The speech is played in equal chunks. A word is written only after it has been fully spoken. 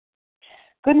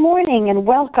Good morning and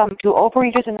welcome to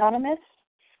Overeaters Anonymous,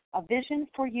 a Vision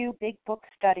for You Big Book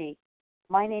Study.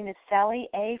 My name is Sally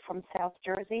A. from South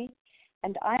Jersey,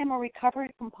 and I am a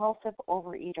recovered compulsive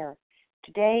overeater.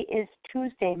 Today is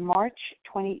Tuesday, March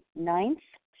 29th,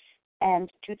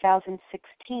 and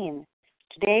 2016.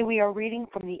 Today we are reading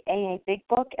from the AA Big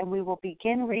Book, and we will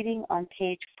begin reading on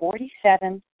page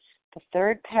 47, the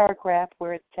third paragraph,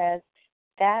 where it says,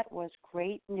 "That was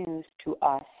great news to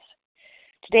us."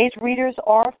 Today's readers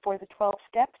are for the 12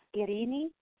 Steps,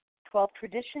 Irini, 12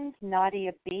 Traditions,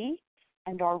 Nadia B.,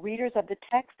 and our readers of the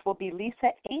text will be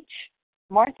Lisa H.,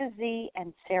 Martha Z.,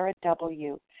 and Sarah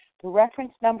W. The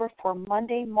reference number for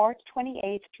Monday, March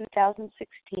 28,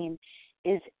 2016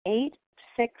 is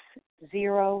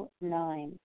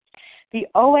 8609. The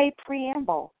OA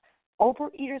Preamble.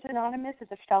 Overeaters Anonymous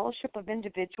is a fellowship of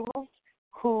individuals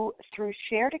who, through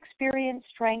shared experience,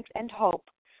 strength, and hope,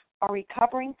 are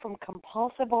recovering from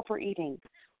compulsive overeating.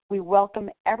 We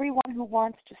welcome everyone who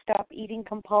wants to stop eating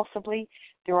compulsively.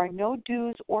 There are no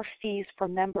dues or fees for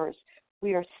members.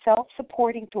 We are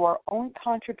self-supporting through our own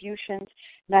contributions,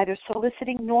 neither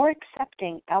soliciting nor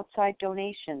accepting outside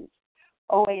donations.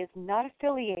 OA is not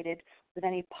affiliated with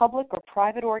any public or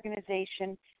private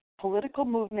organization, political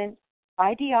movement,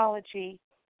 ideology,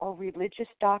 or religious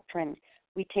doctrine.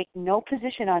 We take no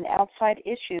position on outside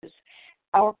issues.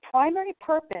 Our primary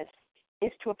purpose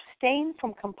is to abstain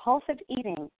from compulsive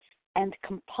eating and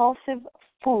compulsive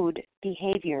food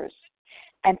behaviors,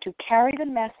 and to carry the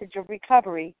message of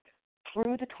recovery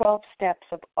through the 12 steps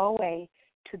of OA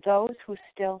to those who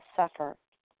still suffer.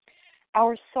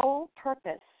 Our sole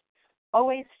purpose.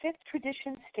 OA's fifth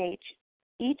tradition states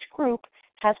each group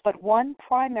has but one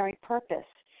primary purpose,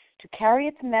 to carry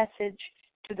its message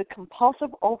to the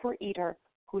compulsive overeater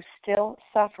who still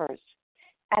suffers.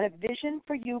 At a Vision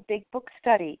for You Big Book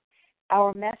Study,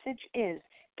 our message is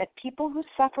that people who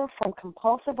suffer from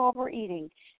compulsive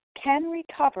overeating can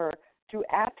recover through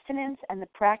abstinence and the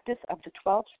practice of the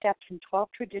 12 steps and 12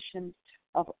 traditions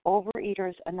of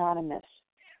Overeaters Anonymous.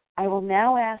 I will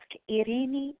now ask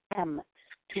Irini M.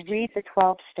 to read the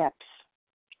 12 steps.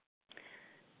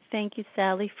 Thank you,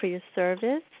 Sally, for your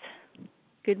service.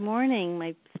 Good morning,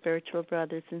 my spiritual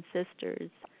brothers and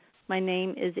sisters. My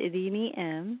name is Irini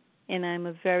M., and I'm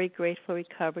a very grateful,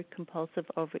 recovered, compulsive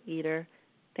overeater.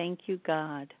 Thank you,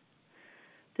 God.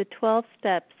 The 12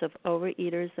 steps of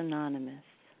Overeaters Anonymous.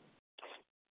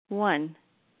 1.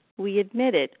 We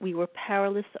admitted we were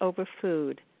powerless over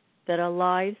food, that our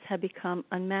lives had become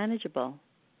unmanageable.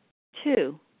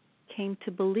 2. Came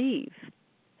to believe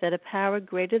that a power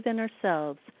greater than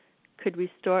ourselves could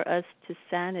restore us to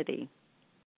sanity.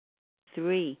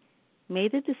 3.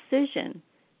 Made a decision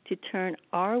to turn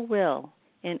our will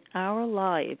and our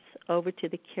lives over to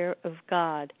the care of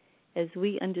God as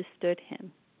we understood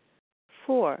Him.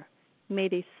 4.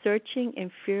 Made a searching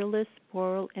and fearless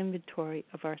moral inventory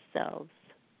of ourselves.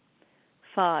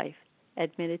 5.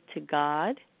 Admitted to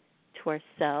God, to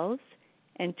ourselves,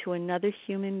 and to another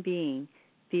human being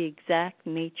the exact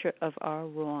nature of our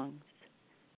wrongs.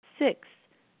 6.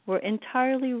 We're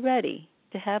entirely ready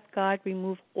to have God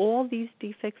remove all these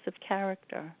defects of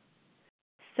character.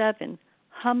 7.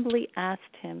 Humbly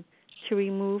asked Him to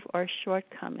remove our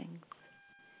shortcomings.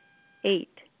 8.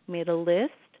 Made a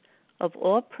list of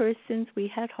all persons we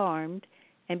had harmed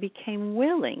and became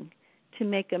willing to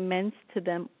make amends to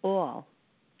them all.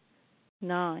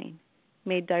 9.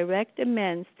 Made direct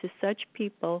amends to such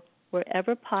people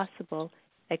wherever possible,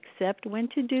 except when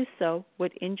to do so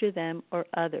would injure them or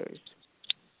others.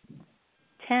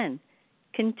 10.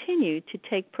 Continued to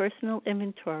take personal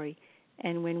inventory,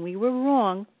 and when we were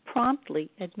wrong, promptly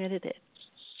admitted it.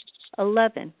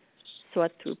 11.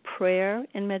 Sought through prayer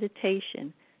and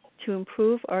meditation to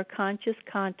improve our conscious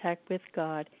contact with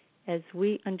God as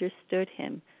we understood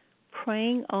Him,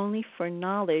 praying only for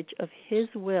knowledge of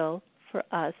His will for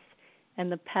us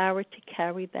and the power to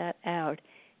carry that out.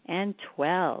 And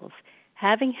 12.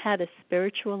 Having had a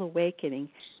spiritual awakening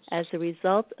as a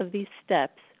result of these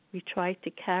steps, we try to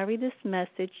carry this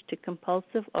message to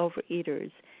compulsive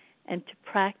overeaters and to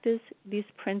practice these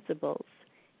principles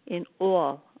in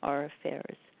all our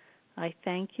affairs. I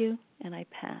thank you, and I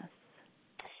pass.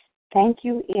 Thank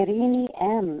you, Irini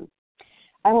M.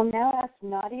 I will now ask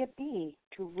Nadia B.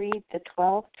 to read the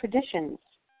 12 traditions.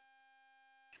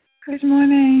 Good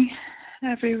morning,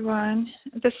 everyone.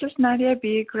 This is Nadia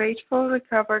B., grateful,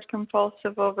 recovered,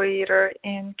 compulsive overeater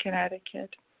in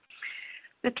Connecticut.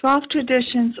 The 12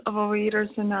 traditions of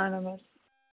Overeaters Anonymous.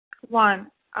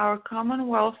 1. Our common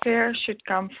welfare should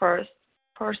come first.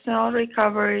 Personal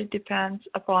recovery depends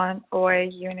upon OA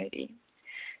unity.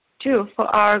 2. For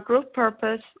our group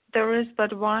purpose, there is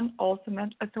but one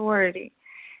ultimate authority,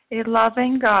 a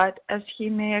loving God as He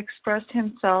may express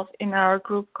Himself in our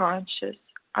group conscience.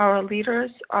 Our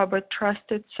leaders are but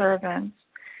trusted servants.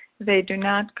 They do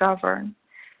not govern.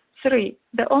 3.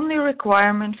 The only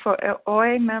requirement for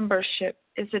OA membership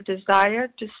is a desire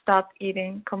to stop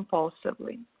eating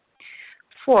compulsively.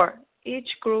 4. Each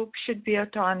group should be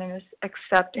autonomous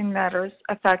except in matters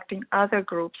affecting other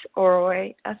groups or OA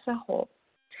as a whole.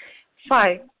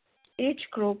 5. Each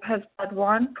group has but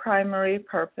one primary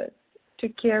purpose, to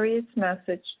carry its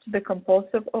message to the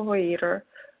compulsive overeater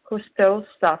who still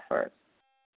suffers.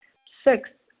 6.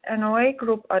 An OA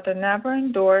group ought to never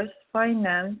endorse,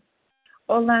 finance,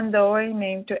 or lend the OA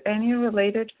name to any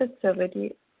related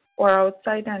facility or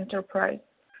outside enterprise,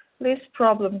 lest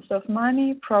problems of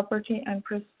money, property, and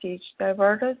prestige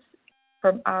divert us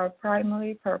from our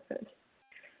primary purpose.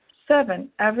 7.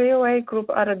 Every OA group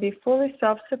ought to be fully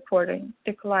self-supporting,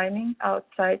 declining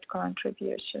outside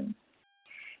contributions.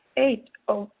 8.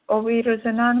 Overeaters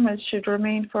Anonymous should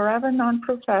remain forever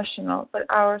non-professional, but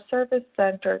our service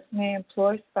centers may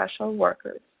employ special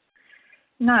workers.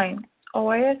 9.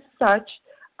 OA as such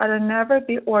ought to never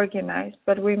be organized,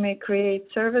 but we may create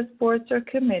service boards or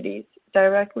committees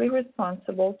directly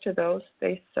responsible to those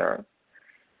they serve.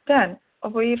 10.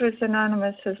 Overeaters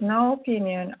Anonymous has no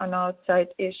opinion on outside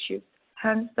issues,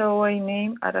 hence the OA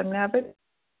name ought to never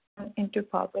come into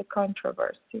public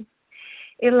controversy.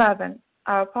 11.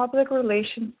 Our public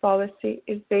relations policy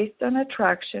is based on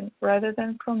attraction rather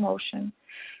than promotion.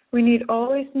 We need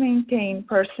always maintain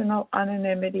personal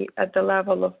anonymity at the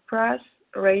level of press,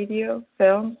 radio,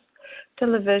 films,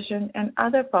 television, and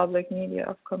other public media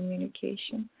of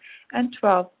communication. And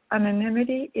 12.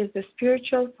 Anonymity is the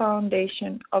spiritual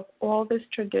foundation of all this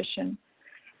tradition,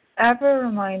 ever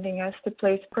reminding us to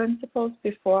place principles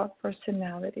before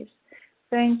personalities.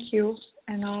 Thank you,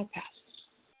 and I'll pass.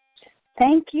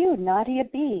 Thank you, Nadia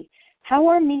B. How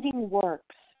our meeting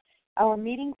works. Our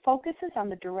meeting focuses on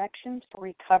the directions for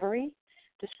recovery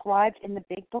described in the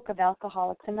Big Book of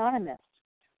Alcoholics Anonymous.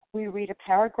 We read a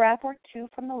paragraph or two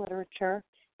from the literature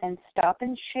and stop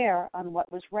and share on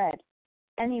what was read.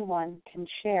 Anyone can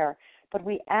share, but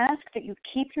we ask that you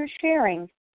keep your sharing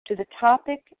to the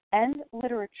topic and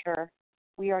literature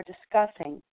we are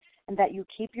discussing, and that you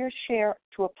keep your share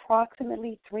to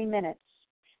approximately 3 minutes.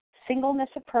 Singleness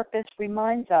of purpose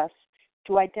reminds us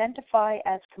to identify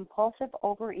as compulsive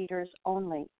overeaters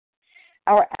only.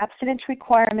 Our abstinence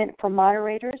requirement for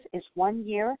moderators is 1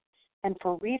 year, and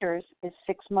for readers is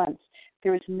 6 months.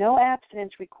 There is no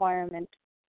abstinence requirement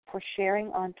for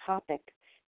sharing on topic.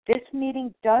 This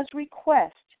meeting does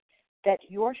request that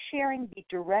your sharing be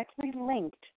directly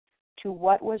linked to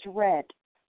what was read.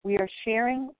 We are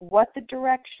sharing what the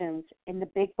directions in the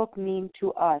Big Book mean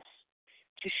to us.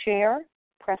 To share,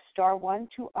 press star 1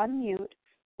 to unmute.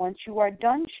 Once you are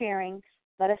done sharing,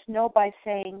 let us know by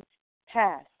saying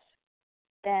pass.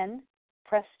 Then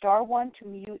press star 1 to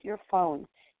mute your phone.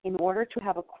 In order to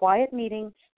have a quiet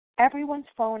meeting, everyone's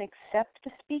phone except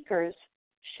the speaker's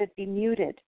should be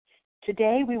muted.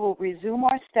 Today we will resume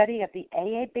our study of the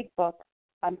AA Big Book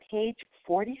on page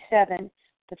 47,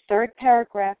 the third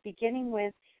paragraph beginning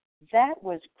with, "That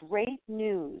was great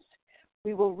news."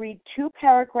 We will read 2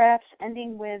 paragraphs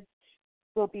ending with,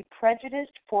 "Will be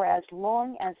prejudiced for as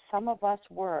long as some of us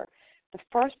were." The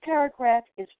first paragraph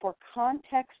is for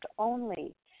context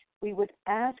only. We would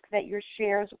ask that your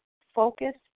shares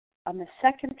focus on the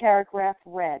second paragraph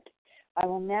read. I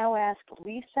will now ask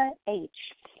Lisa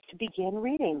H. to begin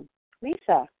reading.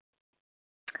 Lisa.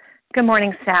 Good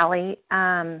morning, Sally.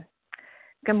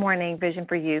 Good morning, Vision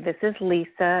for You. This is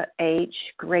Lisa H.,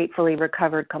 gratefully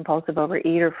recovered compulsive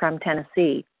overeater from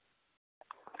Tennessee.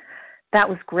 That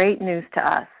was great news to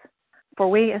us, for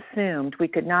we assumed we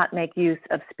could not make use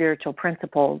of spiritual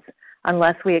principles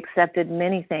unless we accepted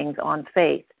many things on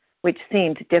faith, which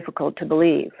seemed difficult to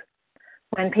believe.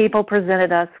 When people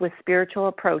presented us with spiritual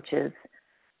approaches,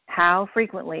 how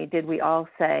frequently did we all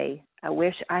say, "I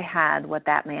wish I had what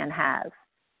that man has.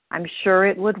 I'm sure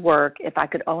it would work if I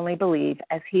could only believe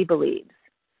as he believes.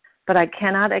 But I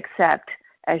cannot accept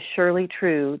as surely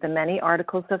true the many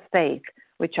articles of faith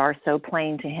which are so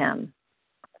plain to him."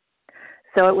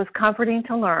 So it was comforting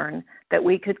to learn that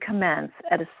we could commence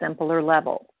at a simpler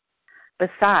level.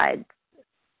 Besides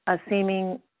a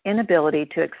seeming inability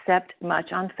to accept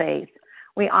much on faith,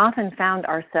 we often found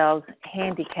ourselves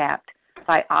handicapped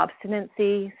by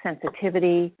obstinacy,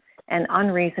 sensitivity, and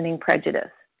unreasoning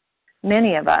prejudice.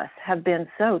 Many of us have been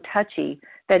so touchy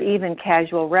that even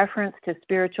casual reference to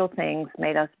spiritual things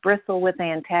made us bristle with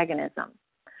antagonism.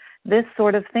 This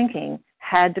sort of thinking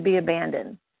had to be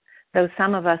abandoned. Though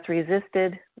some of us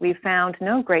resisted, we found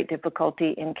no great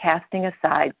difficulty in casting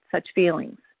aside such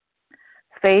feelings.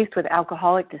 Faced with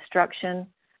alcoholic destruction,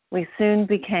 we soon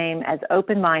became as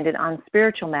open-minded on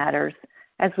spiritual matters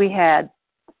as we had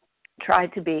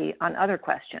tried to be on other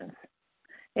questions.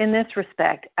 In this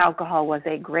respect, alcohol was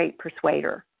a great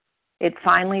persuader. It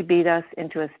finally beat us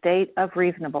into a state of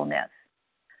reasonableness.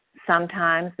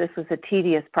 Sometimes this was a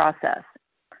tedious process.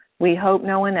 We hope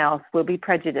no one else will be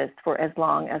prejudiced for as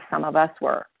long as some of us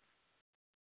were.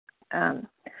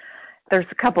 There's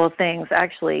a couple of things,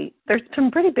 actually. There's some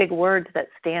pretty big words that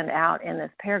stand out in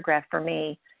this paragraph for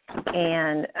me.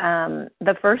 And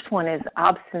the first one is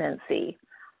obstinacy.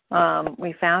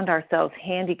 We found ourselves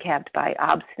handicapped by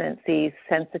obstinacy,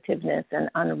 sensitiveness, and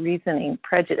unreasoning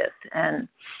prejudice. And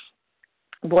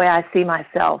boy, I see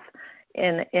myself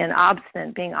in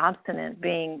obstinate,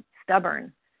 being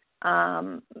stubborn.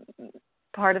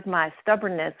 Part of my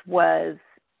stubbornness was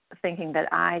thinking that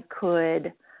I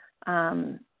could,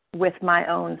 with my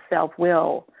own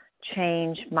self-will,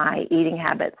 change my eating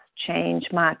habits, change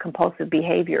my compulsive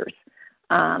behaviors.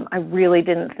 I really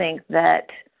didn't think that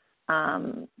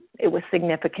it was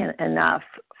significant enough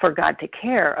for God to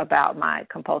care about my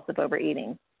compulsive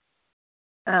overeating.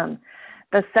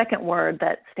 The second word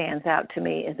that stands out to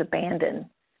me is abandon.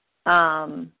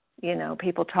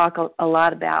 People talk a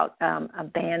lot about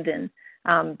abandon,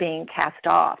 being cast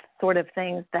off, sort of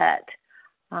things that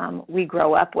we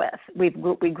grow up with. We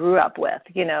grew up with.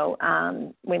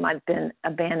 We might have been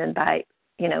abandoned by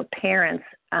parents,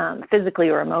 physically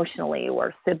or emotionally,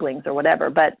 or siblings or whatever.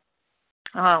 But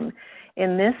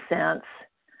in this sense,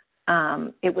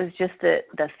 it was just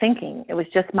the thinking. It was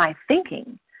just my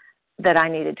thinking that I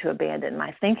needed to abandon,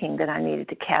 my thinking that I needed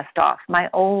to cast off, my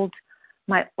old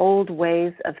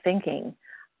ways of thinking.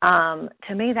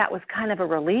 To me, that was kind of a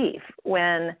relief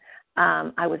when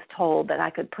I was told that I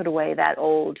could put away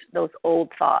those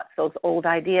old thoughts, those old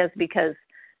ideas, because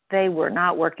they were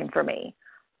not working for me.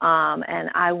 And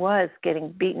I was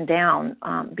getting beaten down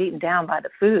by the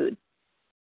food.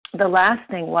 The last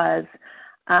thing was,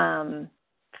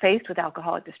 faced with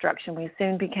alcoholic destruction, we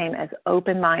soon became as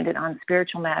open-minded on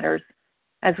spiritual matters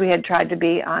as we had tried to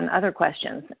be on other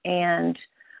questions. And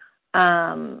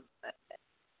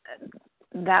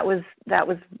that was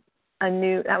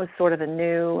sort of a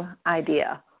new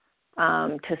idea,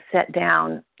 to set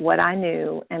down what I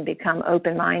knew and become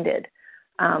open-minded.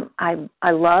 I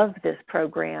love this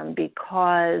program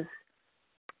because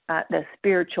the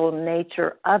spiritual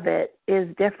nature of it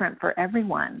is different for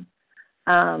everyone.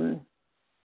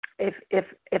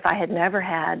 If I had never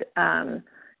had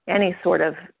any sort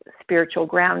of spiritual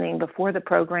grounding before the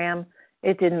program,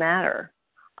 it didn't matter.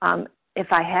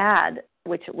 If I had,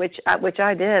 which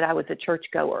I did, I was a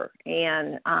churchgoer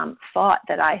and thought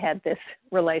that I had this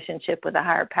relationship with a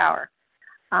higher power,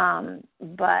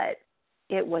 but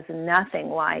it was nothing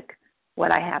like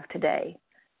what I have today,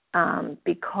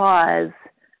 because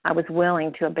I was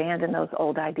willing to abandon those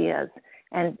old ideas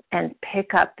and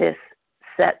pick up this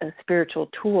set of spiritual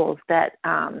tools that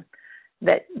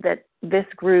this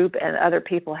group and other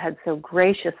people had so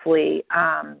graciously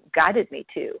guided me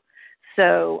to.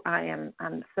 So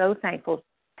I'm so thankful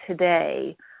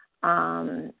today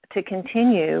to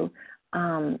continue,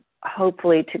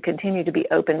 hopefully to continue to be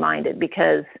open-minded,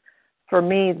 because for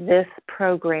me this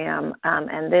program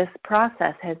and this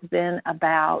process has been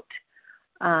about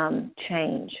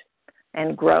change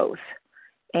and growth.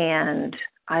 And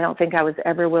I don't think I was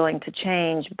ever willing to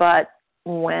change, but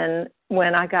when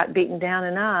I got beaten down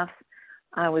enough,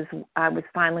 I was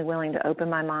finally willing to open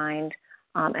my mind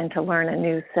and to learn a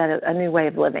new way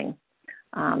of living.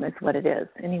 Is what it is.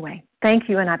 Anyway, thank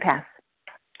you, and I pass.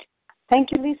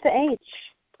 Thank you, Lisa H.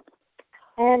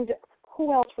 And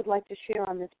who else would like to share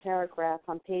on this paragraph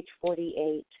on page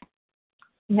 48?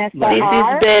 Nessa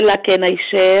R. This is Bella. Can I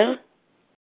share?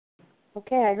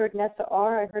 Okay, I heard Nessa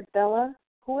R. I heard Bella.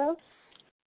 Who else?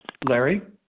 Larry.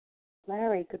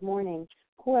 Larry, good morning.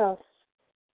 Who else?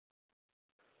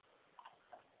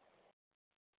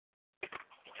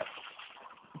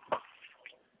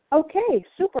 Okay,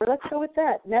 super. Let's go with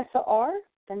that. Nessa R.,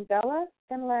 then Bella,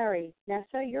 then Larry.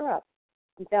 Nessa, you're up.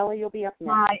 And Bella, you'll be up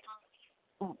next.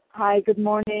 Hi, good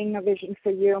morning. A vision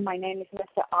for you. My name is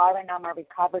Nessa R., and I'm a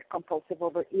recovered compulsive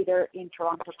overeater in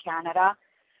Toronto, Canada.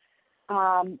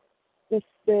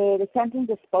 The sentence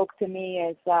that spoke to me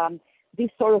is, this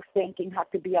sort of thinking had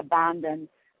to be abandoned.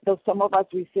 Though some of us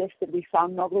resisted, we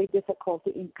found no great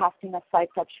difficulty in casting aside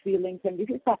such feelings. And this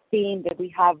is a theme that we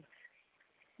have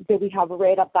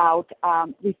read about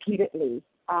repeatedly.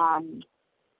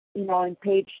 In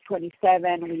page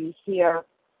 27, we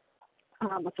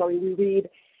read,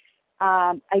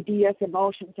 ideas,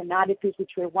 emotions, and attitudes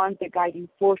which were once the guiding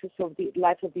forces of the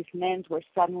lives of these men were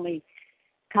suddenly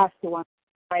cast to one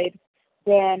side.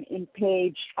 Then in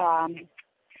page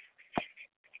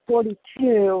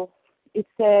 42, it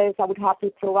says I would have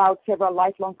to throw out several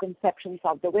lifelong conceptions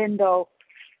out the window.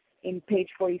 In page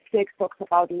 46, talks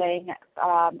about laying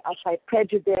aside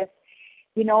prejudice.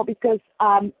 Because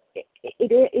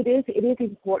it is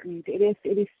important. It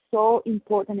is so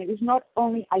important. It is not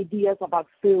only ideas about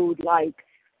food, like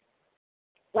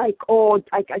I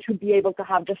should be able to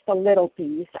have just a little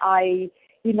piece. I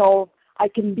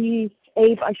should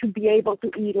be able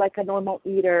to eat like a normal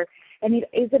eater. And it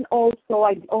isn't also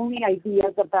only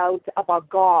ideas about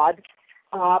God,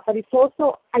 but it's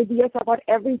also ideas about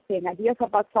everything. Ideas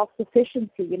about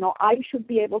self-sufficiency. I should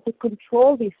be able to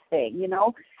control this thing.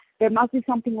 There must be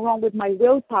something wrong with my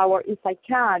willpower if I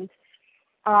can't.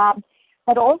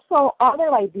 But also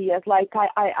other ideas like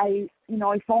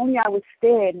if only I was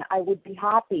thin, I would be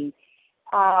happy.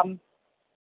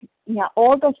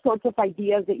 All those sorts of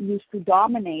ideas that used to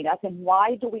dominate us. And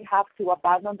why do we have to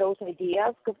abandon those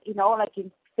ideas? Because like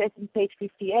it says in page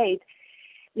 58,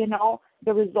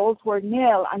 the results were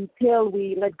nil until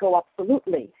we let go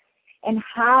absolutely. And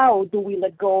how do we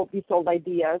let go of these old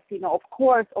ideas? Of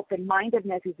course,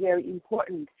 open-mindedness is very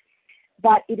important,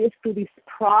 but it is through this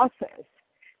process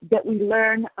that we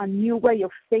learn a new way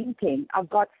of thinking, a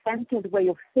God-centered way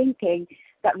of thinking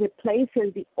that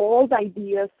replaces the old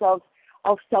ideas of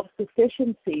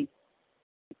self-sufficiency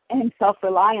and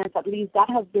self-reliance. At least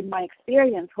that has been my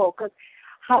experience, because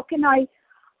how can I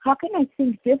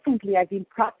think differently? I've been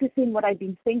practicing what I've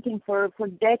been thinking for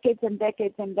decades and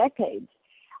decades and decades.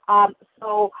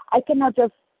 So I cannot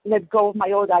just let go of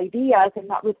my old ideas and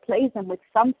not replace them with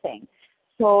something.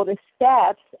 So the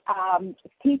steps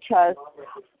teach us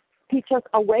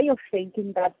a way of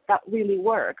thinking that really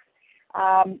works.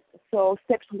 So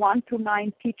steps 1 through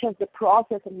 9 teach us the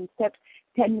process, and in steps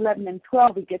 10, 11, and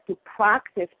 12 we get to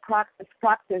practice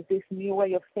this new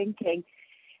way of thinking.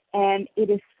 And it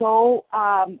is so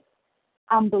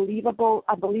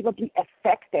unbelievably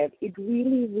effective. It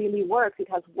really, really works. It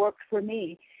has worked for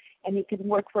me. And it can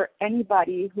work for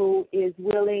anybody who is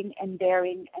willing and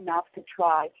daring enough to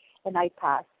try. And I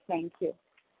pass. Thank you.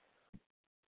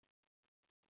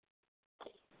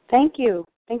 Thank you.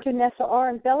 Thank you, Nessa R.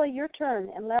 And Bella, your turn.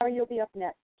 And Larry, you'll be up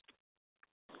next.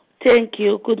 Thank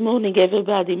you. Good morning,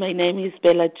 everybody. My name is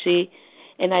Bella G.,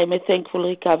 and I'm a thankful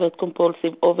recovered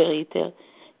compulsive overeater.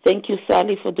 Thank you,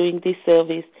 Sally, for doing this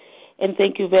service. And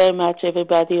thank you very much,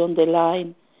 everybody on the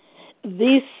line.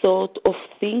 This sort of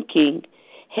thinking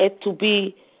had to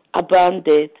be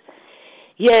abandoned.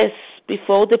 Yes,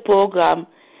 before the program,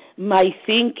 my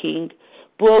thinking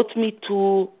brought me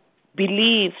to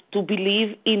believe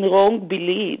in wrong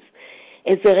beliefs.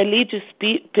 As a religious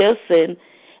person,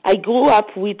 I grew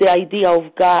up with the idea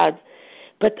of God,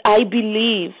 but I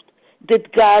believed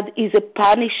that God is a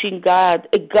punishing God,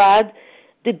 a God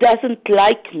that doesn't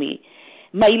like me.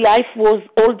 My life was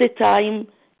all the time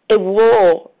a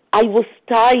war. I was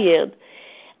tired.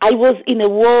 I was in a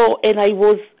war and I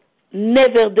was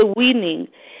never the winning.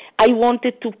 I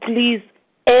wanted to please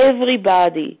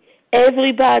everybody.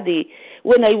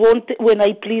 When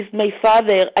I pleased my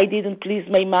father, I didn't please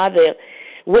my mother.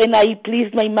 When I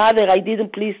pleased my mother, I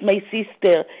didn't please my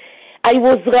sister. I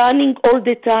was running all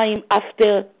the time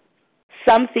after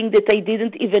something that I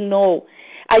didn't even know.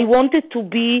 I wanted to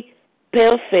be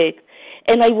perfect,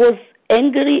 and I was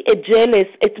angry and jealous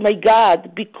at my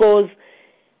God because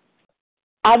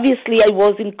obviously I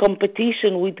was in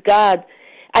competition with God.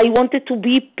 I wanted to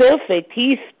be perfect.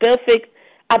 He is perfect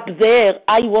up there.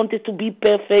 I wanted to be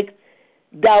perfect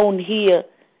down here,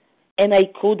 and I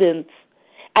couldn't.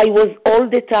 I was all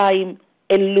the time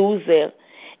a loser,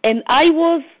 and I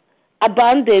was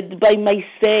abandoned by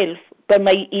myself, by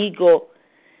my ego.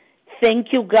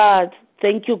 Thank you, God.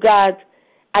 Thank you, God.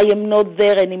 I am not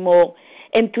there anymore.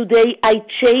 And today I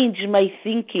changed my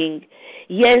thinking.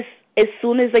 Yes, as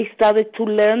soon as I started to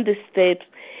learn the steps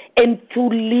and to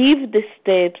live the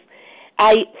steps,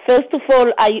 first of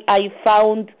all, I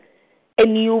found a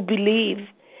new belief.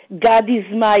 God is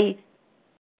my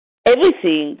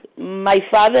everything, my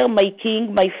Father, my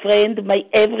King, my friend, my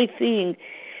everything.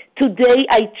 Today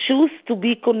I choose to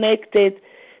be connected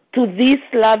to this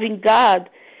loving God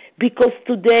because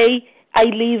today I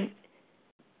live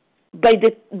by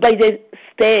the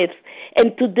steps.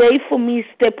 And today for me,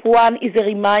 step 1 is a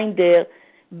reminder,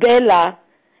 Bella,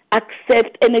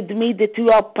 accept and admit that you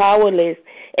are powerless.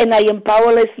 And I am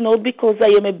powerless not because I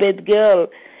am a bad girl,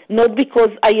 not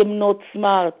because I am not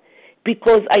smart,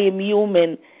 because I am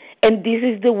human. And this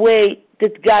is the way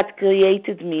that God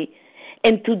created me.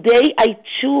 And today I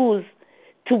choose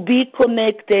to be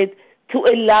connected to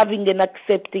a loving and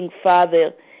accepting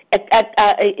Father,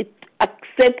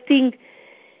 accepting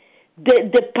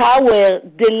the power,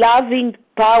 the loving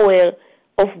power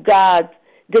of God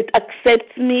that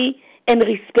accepts me and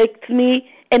respects me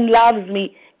and loves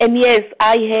me. And yes,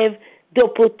 I have the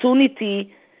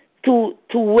opportunity to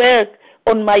work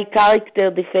on my character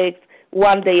defects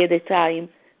one day at a time.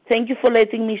 Thank you for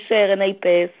letting me share, and I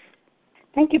pass.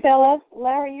 Thank you, Bella.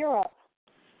 Larry, you're up.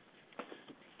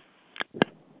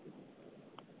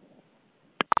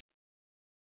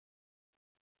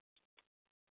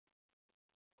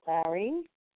 Larry?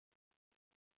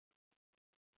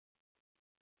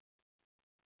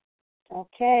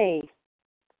 Okay.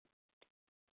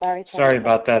 Larry, sorry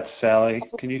about that, Sally.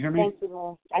 Can you hear me? Thank you,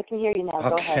 Larry. I can hear you now.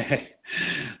 Go ahead. Okay.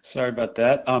 Sorry about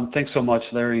that. Thanks so much,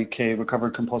 Larry K.,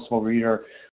 recovered compulsive overeater.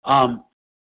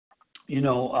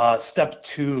 Step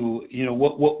 2,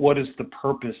 what is the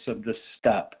purpose of this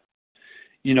step?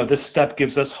 This step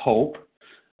gives us hope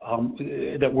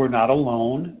that we're not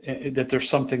alone, that there's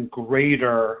something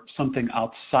greater, something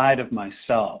outside of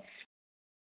myself,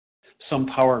 some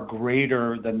power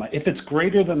greater than if it's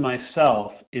greater than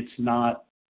myself, it's not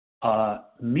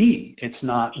me. It's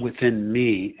not within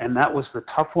me. And that was the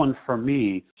tough one for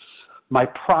me. My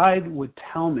pride would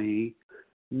tell me,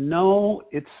 no,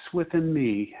 it's within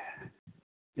me.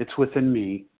 It's within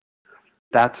me.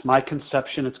 That's my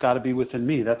conception. It's got to be within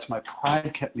me. That's my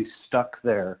pride kept me stuck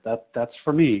there. That's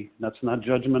for me. That's not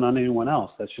judgment on anyone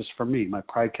else. That's just for me. My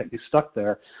pride kept me stuck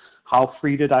there. How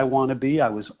free did I want to be? I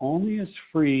was only as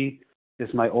free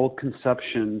as my old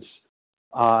conceptions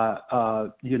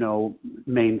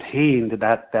maintained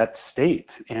that state.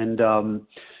 And,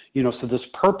 so this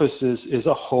purpose is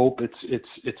a hope.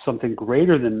 It's something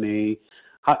greater than me.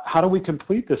 How do we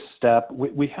complete this step?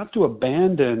 We have to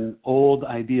abandon old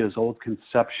ideas, old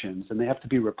conceptions, and they have to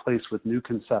be replaced with new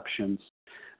conceptions.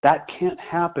 That can't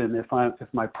happen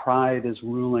if my pride is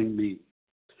ruling me.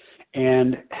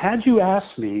 And had you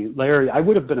asked me, Larry, I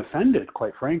would have been offended,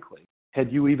 quite frankly,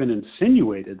 had you even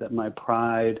insinuated that my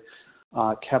pride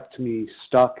kept me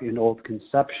stuck in old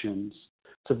conceptions.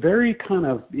 It's a very kind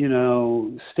of,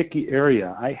 sticky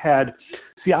area. I had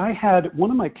one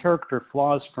of my character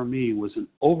flaws for me was an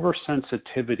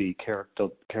oversensitivity character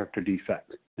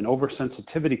defect, an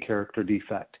oversensitivity character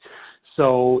defect.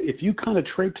 So if you kind of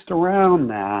traipsed around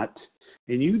that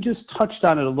and you just touched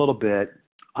on it a little bit,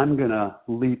 I'm going to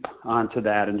leap onto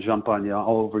that and jump on you,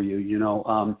 all over you.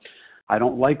 I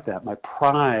don't like that. My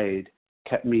pride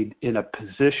kept me in a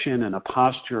position and a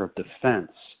posture of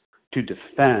defense, to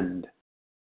defend.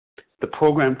 The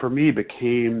program for me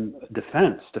became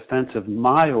defense of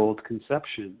my old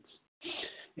conceptions.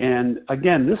 And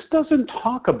again, this doesn't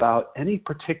talk about any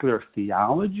particular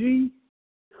theology,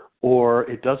 or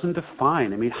it doesn't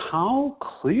define. I mean, how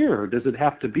clear does it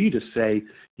have to be to say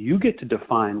you get to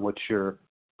define what your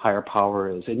higher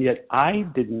power is? And yet I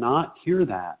did not hear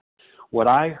that. What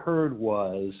I heard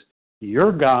was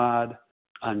your God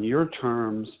on your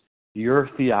terms, your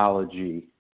theology.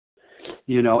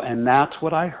 And that's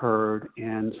what I heard,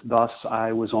 and thus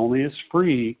I was only as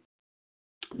free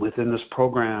within this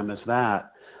program as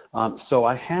that. So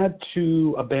I had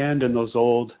to abandon those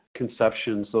old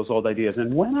conceptions, those old ideas.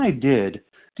 And when I did,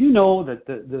 do you know that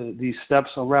these steps,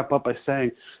 I'll wrap up by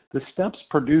saying, the steps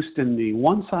produced in me,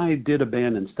 once I did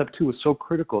abandon, step 2 was so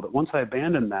critical that once I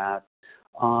abandoned that,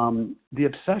 the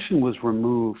obsession was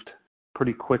removed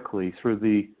pretty quickly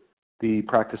through the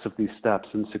practice of these steps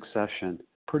in succession.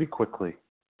 Pretty quickly.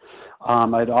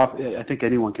 I think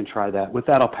anyone can try that. With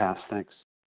that, I'll pass. Thanks.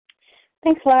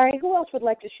 Thanks, Larry. Who else would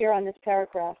like to share on this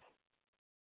paragraph?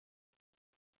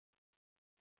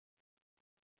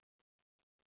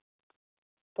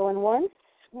 Going once?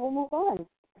 We'll move on.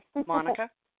 Monica?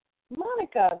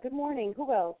 Monica, good morning.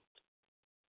 Who else?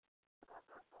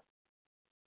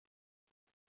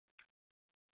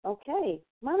 Okay.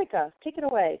 Monica, take it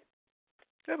away.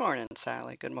 Good morning,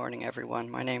 Sally. Good morning, everyone.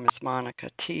 My name is Monica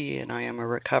T., and I am a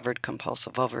recovered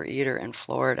compulsive overeater in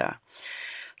Florida.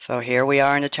 So here we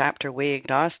are in the chapter We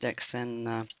Agnostics,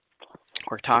 and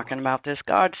we're talking about this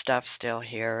God stuff still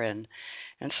here. And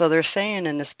so they're saying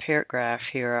in this paragraph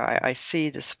here, I see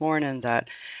this morning that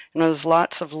there's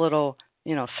lots of little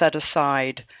set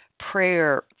aside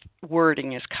prayer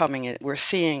wording is coming. We're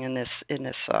seeing in this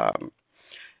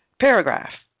paragraph,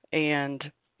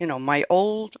 and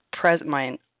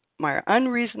my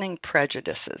unreasoning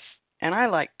prejudices, and I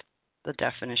liked the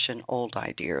definition old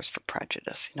ideas for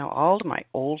prejudice. All of my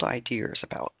old ideas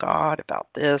about God, about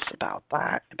this, about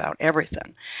that, about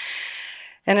everything.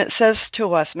 And it says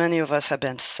to us, many of us have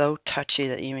been so touchy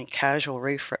that even casual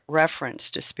reference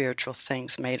to spiritual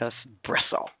things made us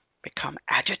bristle, become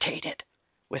agitated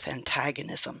with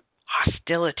antagonism,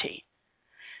 hostility.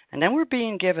 And then we're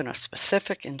being given a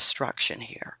specific instruction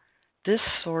here. This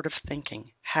sort of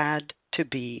thinking had to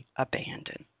be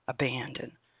abandoned,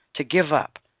 to give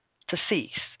up, to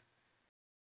cease.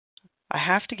 I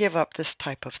have to give up this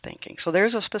type of thinking. So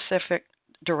there's a specific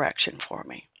direction for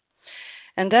me.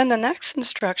 And then the next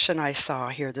instruction I saw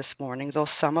here this morning, though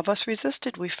some of us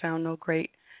resisted, we found no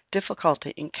great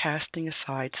difficulty in casting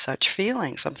aside such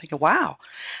feelings. I'm thinking, wow,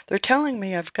 they're telling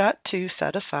me I've got to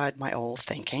set aside my old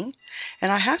thinking, and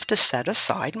I have to set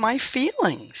aside my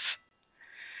feelings.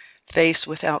 Faced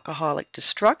with alcoholic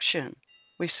destruction,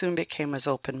 we soon became as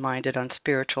open-minded on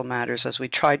spiritual matters as we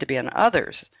tried to be on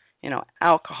others.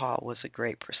 Alcohol was a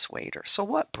great persuader. So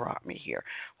what brought me here?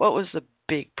 What was the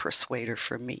big persuader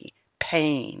for me?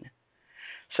 Pain.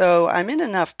 So I'm in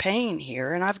enough pain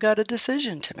here, and I've got a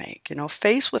decision to make,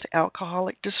 faced with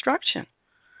alcoholic destruction.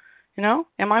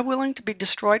 Am I willing to be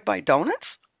destroyed by donuts?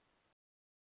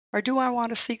 Or do I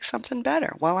want to seek something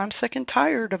better? Well, I'm sick and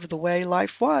tired of the way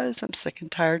life was. I'm sick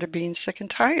and tired of being sick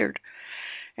and tired.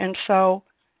 And so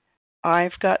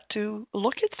I've got to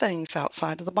look at things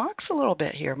outside of the box a little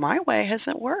bit here. My way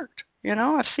hasn't worked.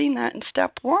 I've seen that in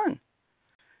step 1.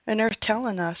 And they're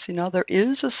telling us, there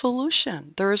is a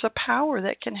solution. There is a power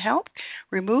that can help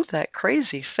remove that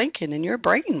crazy thinking in your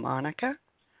brain, Monica.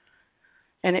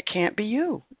 And it can't be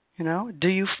you. Do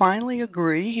you finally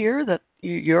agree here that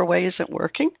your way isn't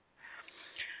working?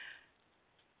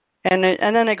 And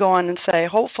then they go on and say,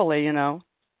 hopefully,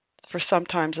 for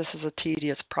sometimes this is a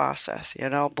tedious process.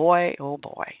 Boy, oh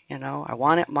boy, I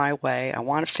want it my way. I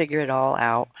want to figure it all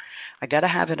out. I got to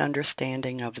have an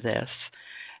understanding of this.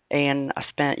 And I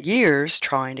spent years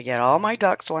trying to get all my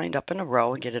ducks lined up in a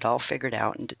row and get it all figured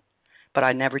out, but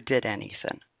I never did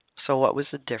anything. So what was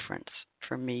the difference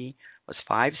for me was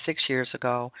 5-6 years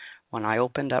ago when I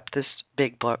opened up this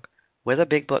big book with a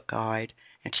big book guide,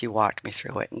 and she walked me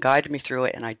through it and guided me through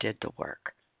it, and I did the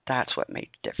work. That's what made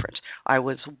the difference. I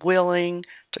was willing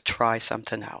to try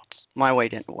something else. My way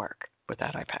didn't work. With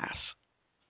that, I pass.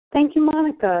 Thank you,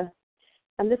 Monica.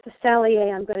 And this is Sally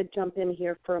A. I'm going to jump in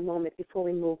here for a moment before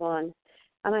we move on.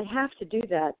 And I have to do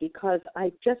that because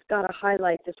I just got to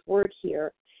highlight this word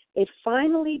here. It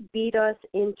finally beat us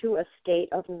into a state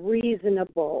of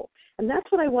reasonable. And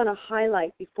that's what I want to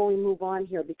highlight before we move on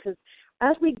here, because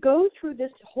as we go through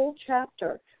this whole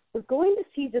chapter, we're going to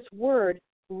see this word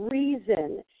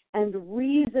reason and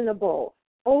reasonable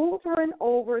over and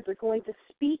over. They're going to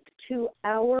speak to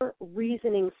our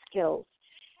reasoning skills.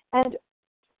 And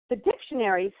the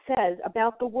dictionary says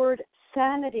about the word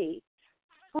sanity,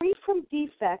 free from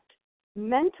defect,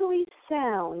 mentally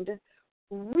sound,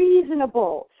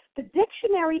 reasonable. The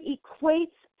dictionary equates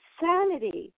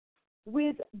sanity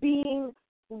with being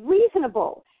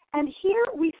reasonable. And here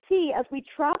we see, as we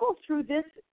travel through this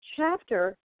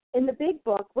chapter in the big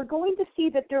book, we're going to see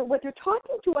that what they're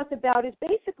talking to us about is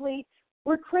basically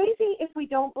we're crazy if we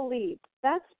don't believe.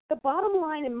 That's the bottom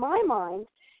line in my mind,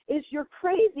 is you're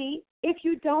crazy if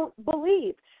you don't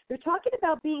believe. They're talking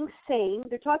about being sane.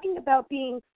 They're talking about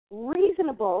being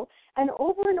reasonable. And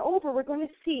over we're going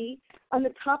to see on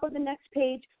the top of the next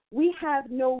page, we have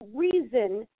no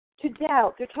reason to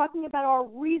doubt. They're talking about our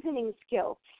reasoning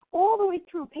skills. All the way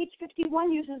through, page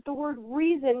 51 uses the word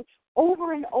reason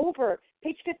over and over.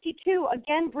 Page 52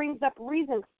 again brings up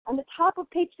reason. On the top of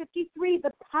page 53,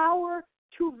 the power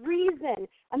to reason.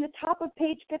 On the top of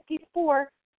page 54,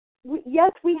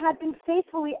 yes, we had been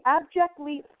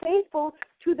abjectly faithful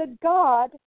to the God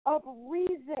of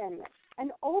reason.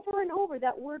 And over,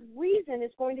 that word reason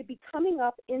is going to be coming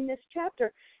up in this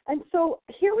chapter. And so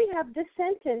here we have this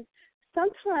sentence.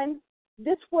 Sometimes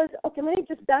this was, okay, let me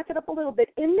just back it up a little bit.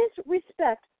 In this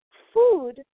respect,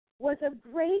 food was a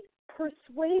great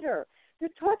persuader. They're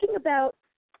talking about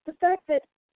the fact that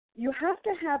you have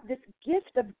to have this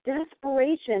gift of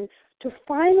desperation to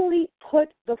finally put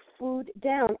the food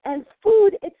down. And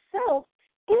food itself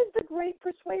is the great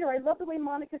persuader. I love the way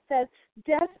Monica says,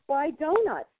 death by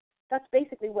donuts. That's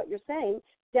basically what you're saying,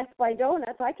 death by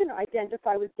donuts. I can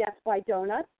identify with death by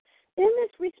donuts. In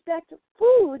this respect,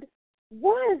 food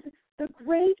was the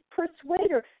great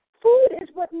persuader. Food is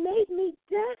what made me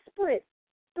desperate.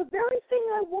 The very thing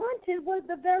I wanted was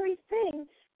the very thing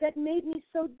that made me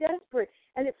so desperate.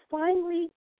 And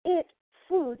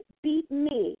food beat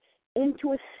me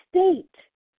into a state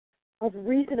of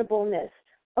reasonableness.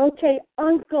 Okay,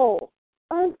 uncle,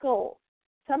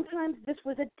 sometimes this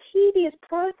was a tedious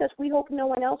process. We hope no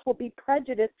one else will be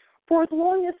prejudiced for as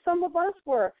long as some of us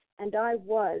were, and I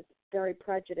was very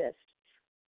prejudiced,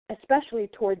 especially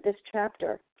toward this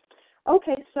chapter.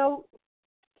 Okay, so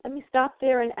let me stop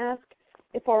there and ask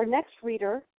if our next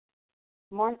reader,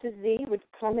 Martha Z., would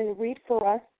come and read for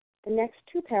us the next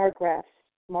 2 paragraphs.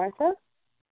 Martha?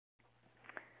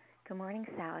 Good morning,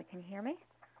 Sally. Can you hear me?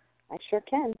 I sure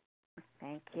can.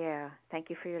 Thank you. Thank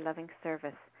you for your loving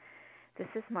service. This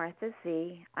is Martha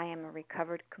Z. I am a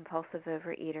recovered compulsive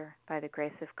overeater by the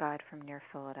grace of God from near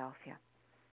Philadelphia.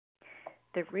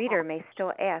 The reader may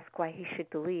still ask why he should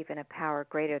believe in a power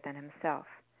greater than himself.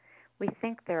 We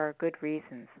think there are good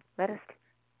reasons. Let us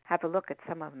have a look at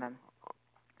some of them.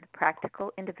 The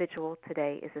practical individual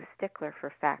today is a stickler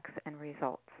for facts and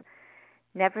results.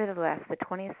 Nevertheless, the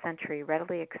 20th century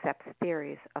readily accepts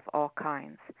theories of all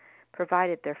kinds,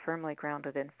 provided they're firmly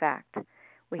grounded in fact.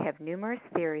 We have numerous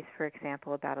theories, for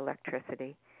example, about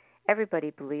electricity.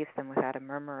 Everybody believes them without a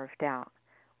murmur of doubt.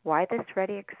 Why this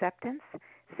ready acceptance?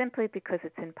 Simply because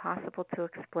it's impossible to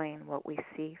explain what we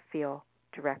see, feel,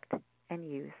 direct,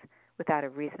 and use without a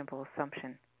reasonable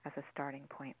assumption as a starting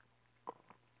point.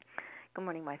 Good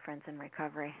morning, my friends in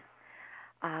recovery.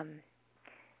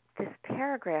 This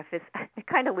paragraph it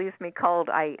kind of leaves me cold.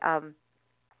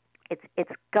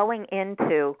 It's going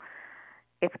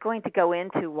to go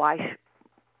into why,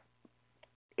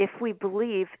 if we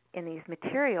believe in these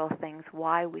material things,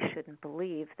 why we shouldn't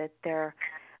believe that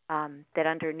that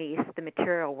underneath the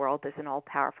material world there's an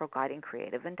all-powerful guiding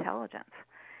creative intelligence.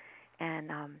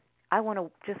 And I want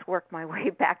to just work my way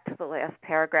back to the last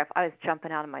paragraph. I was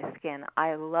jumping out of my skin.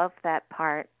 I love that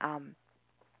part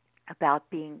about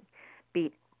being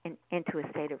beat into a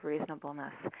state of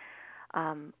reasonableness.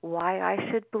 Why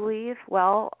I should believe?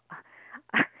 Well,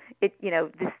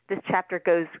 this chapter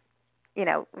goes, in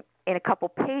a couple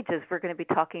pages we're going to be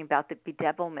talking about the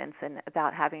bedevilments and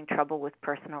about having trouble with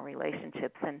personal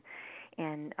relationships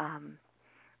and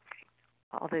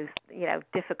all those,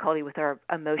 difficulty with our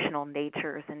emotional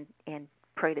natures and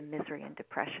prey to misery and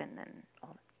depression and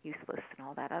all useless and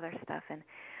all that other stuff. And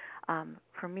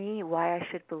for me, why I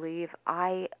should believe,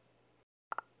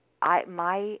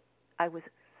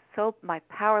 my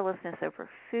powerlessness over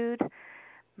food,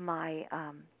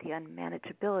 the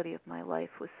unmanageability of my life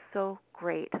was so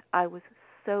great. I was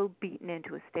so beaten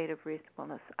into a state of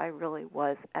reasonableness. I really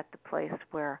was at the place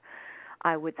where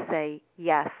I would say,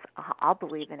 yes, I'll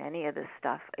believe in any of this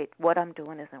stuff. What I'm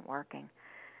doing isn't working.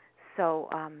 So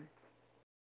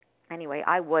anyway,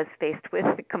 I was faced with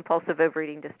compulsive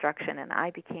overeating destruction, and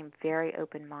I became very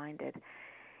open-minded.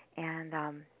 And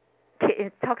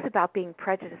it talks about being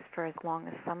prejudiced for as long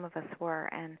as some of us were.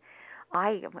 And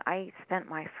I spent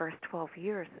my first 12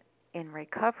 years in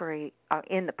recovery,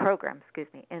 in the program,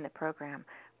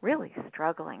 really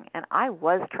struggling. And I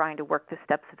was trying to work the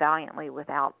steps valiantly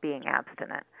without being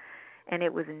abstinent. And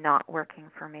it was not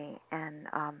working for me. And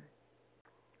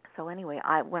so anyway,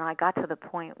 when I got to the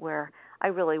point where I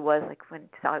really was, like when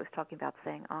Sally was talking about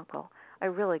saying uncle, I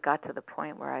really got to the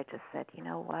point where I just said, you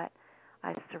know what,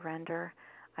 I surrender.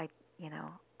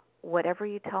 Whatever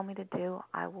you tell me to do,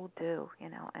 I will do,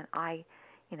 and I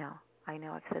know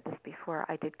I've said this before,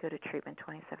 I did go to treatment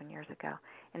 27 years ago.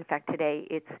 In fact, today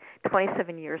it's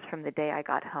 27 years from the day I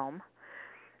got home.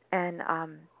 And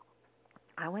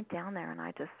I went down there and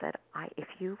I just said, if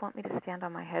you want me to stand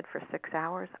on my head for 6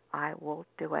 hours, I will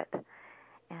do it.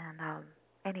 And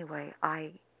anyway,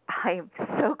 I am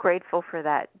so grateful for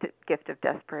that gift of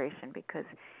desperation, because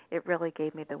it really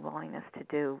gave me the willingness to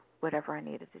do whatever I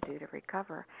needed to do to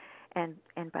recover. And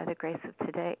by the grace of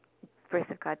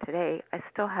God today, I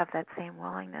still have that same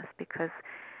willingness, because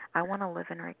I want to live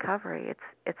in recovery.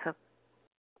 It's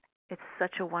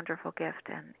such a wonderful gift,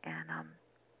 and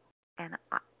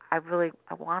I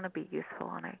want to be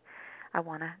useful, and I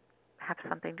want to have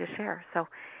something to share. So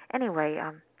anyway,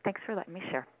 thanks for letting me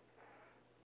share.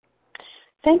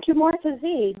 Thank you, Martha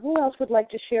Z. Who else would like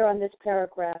to share on this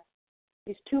paragraph?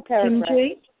 These 2 paragraphs.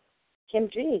 Kim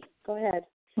G. Go ahead.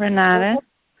 Renata.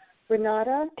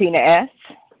 Tina S.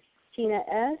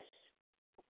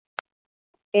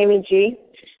 Amy G.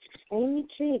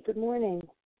 Good morning.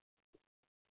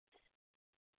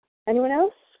 Anyone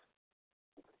else?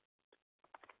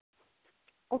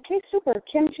 Okay, super.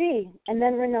 Kim G. And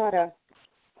then Renata.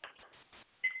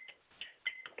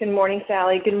 Good morning,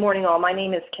 Sally. Good morning, all. My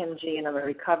name is Kim G., and I'm a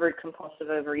recovered compulsive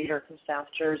overeater from South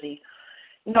Jersey.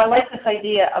 I like this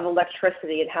idea of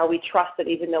electricity and how we trust it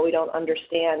even though we don't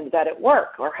understand that it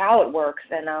works or how it works.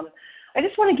 And I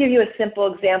just want to give you a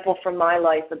simple example from my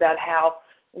life about how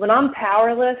when I'm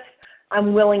powerless,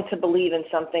 I'm willing to believe in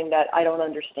something that I don't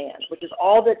understand, which is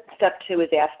all that step 2 is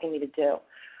asking me to do.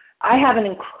 I have an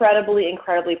incredibly,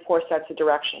 incredibly poor sense of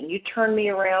direction. You turn me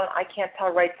around, I can't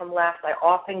tell right from left. I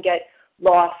often get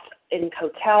lost in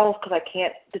hotels because I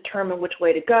can't determine which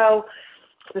way to go.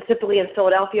 Specifically in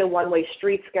Philadelphia, one-way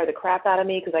streets scare the crap out of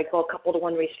me because I go a couple to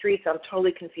one-way streets. I'm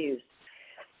totally confused.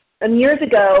 And years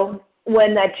ago,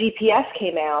 when that GPS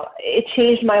came out, it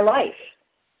changed my life.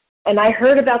 And I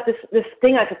heard about this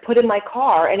thing I could put in my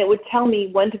car, and it would tell me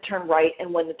when to turn right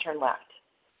and when to turn left.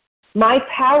 My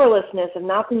powerlessness of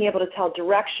not being able to tell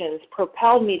directions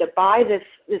propelled me to buy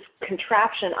this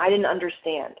contraption I didn't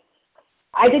understand.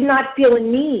 I did not feel a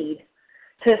need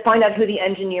to find out who the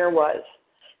engineer was,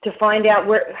 to find out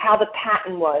how the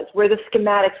patent was, where the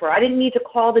schematics were. I didn't need to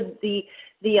call the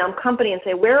company and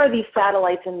say, where are these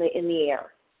satellites in the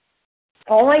air?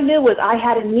 All I knew was I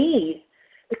had a need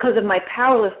because of my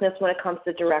powerlessness when it comes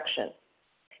to direction.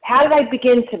 How did I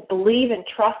begin to believe and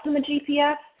trust in the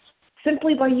GPS?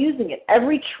 Simply by using it.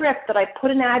 Every trip that I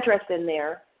put an address in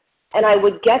there and I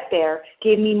would get there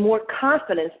gave me more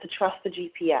confidence to trust the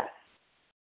GPS.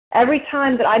 Every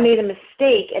time that I made a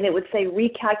mistake and it would say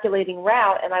recalculating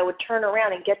route and I would turn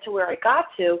around and get to where I got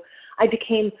to, I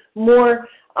became more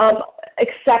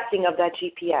accepting of that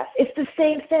GPS. It's the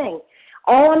same thing.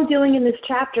 All I'm doing in this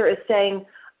chapter is saying,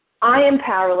 I am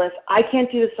powerless. I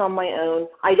can't do this on my own.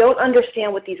 I don't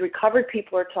understand what these recovered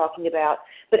people are talking about.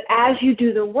 But as you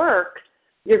do the work,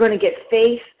 you're going to get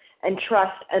faith and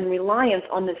trust and reliance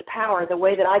on this power the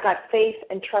way that I got faith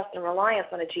and trust and reliance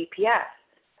on a GPS.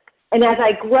 And as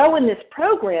I grow in this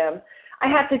program, I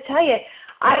have to tell you,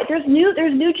 there's new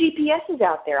GPSs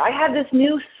out there. I have this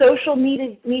new social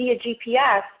media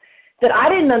GPS that I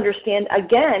didn't understand,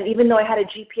 again, even though I had a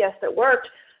GPS that worked.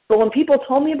 But when people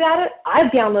told me about it, I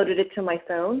downloaded it to my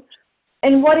phone.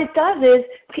 And what it does is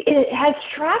it has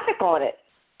traffic on it.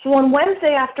 So on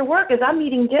Wednesday after work, as I'm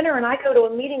eating dinner and I go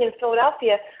to a meeting in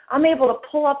Philadelphia, I'm able to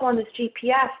pull up on this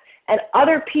GPS and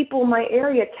other people in my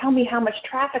area tell me how much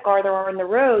traffic there are on the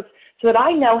roads so that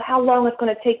I know how long it's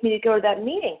going to take me to go to that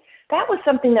meeting. That was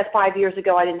something that 5 years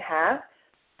ago I didn't have.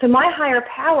 So my higher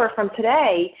power from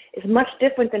today is much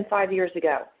different than 5 years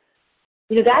ago.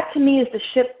 You know, that to me is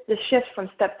the shift from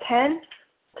step 10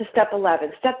 to step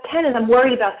 11. Step 10 is I'm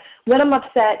worried about when I'm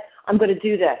upset, I'm going to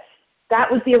do this.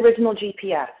 That was the original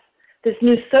GPS. This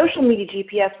new social media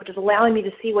GPS, which is allowing me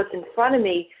to see what's in front of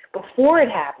me before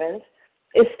it happens,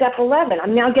 is step 11.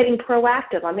 I'm now getting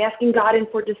proactive. I'm asking God in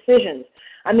for decisions.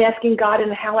 I'm asking God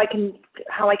in how I can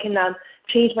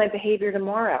change my behavior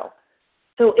tomorrow.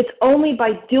 So it's only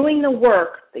by doing the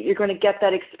work that you're going to get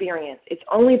that experience. It's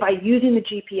only by using the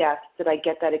GPS that I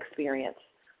get that experience.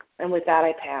 And with that,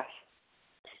 I pass.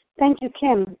 Thank you,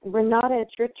 Kim. Renata,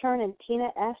 it's your turn, and Tina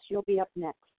S., you'll be up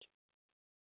next.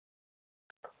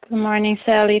 Good morning,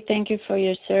 Sally. Thank you for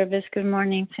your service. Good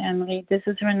morning, family. This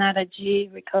is Renata G.,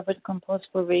 recovered compulsive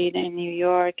reader in New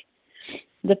York.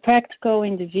 The practical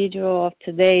individual of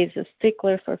today is a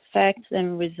stickler for facts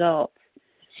and results.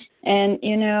 And,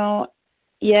 you know,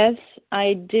 yes,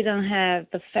 I didn't have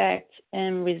the facts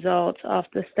and results of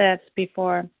the steps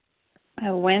before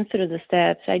I went through the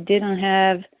steps. I didn't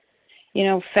have, you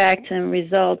know, facts and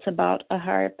results about a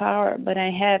higher power, but I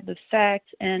had the facts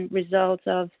and results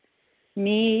of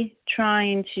me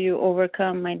trying to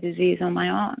overcome my disease on my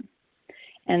own.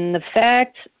 And the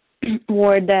facts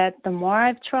were that the more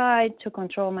I've tried to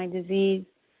control my disease,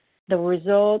 the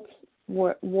results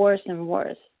were worse and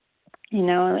worse. You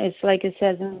know, it's like it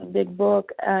says in the big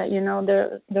book, you know,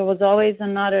 there was always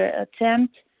another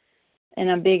attempt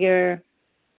and a bigger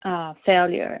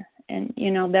failure. And,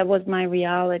 you know, that was my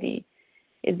reality.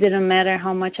 It didn't matter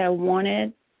how much I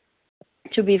wanted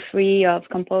to be free of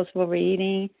compulsive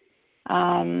overeating,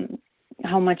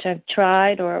 how much I've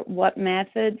tried or what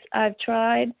methods I've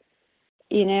tried,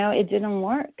 you know, it didn't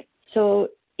work. So,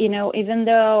 you know, even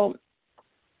though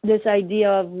this idea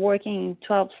of working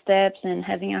 12 steps and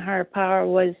having a higher power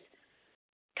was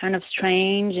kind of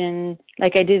strange and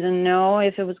like I didn't know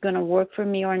if it was going to work for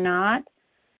me or not,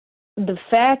 the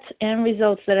facts and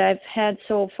results that I've had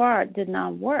so far did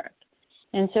not work.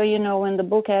 And so, you know, when the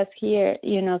book asks here,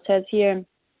 you know, says here,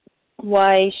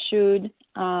 why should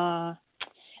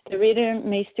the reader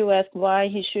may still ask why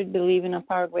he should believe in a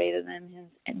power greater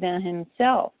than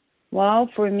himself. Well,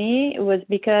 for me, it was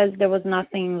because there was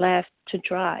nothing left to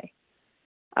try.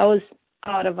 I was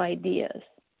out of ideas.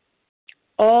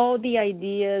 All the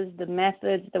ideas, the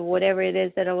methods, the whatever it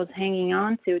is that I was hanging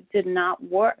on to did not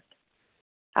work.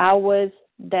 I was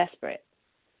desperate.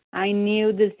 I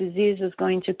knew this disease was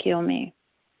going to kill me.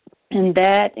 And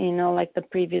that, you know, like the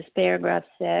previous paragraph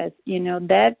says, you know,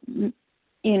 that,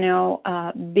 you know,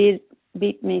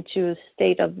 beat me to a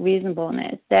state of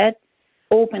reasonableness. That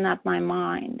opened up my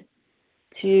mind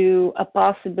to a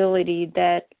possibility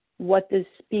that what these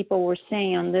people were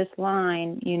saying on this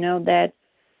line, that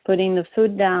putting the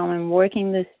food down and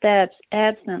working the steps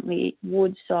absently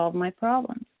would solve my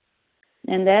problems.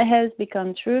 And that has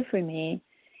become true for me.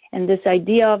 And this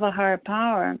idea of a higher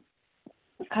power,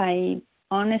 I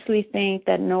honestly think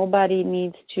that nobody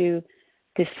needs to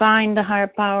define the higher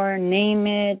power, name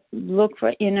it, look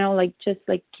for, just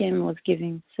like Kim was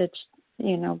giving such,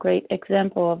 great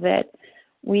example of it.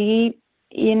 We,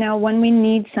 when we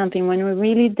need something, when we're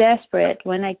really desperate,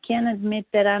 when I can't admit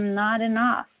that I'm not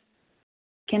enough,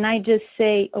 can I just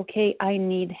say, okay, I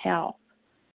need help.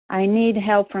 I need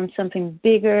help from something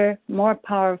bigger, more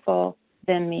powerful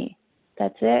than me.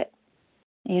 That's it.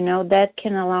 That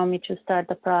can allow me to start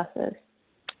the process.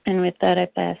 And with that, I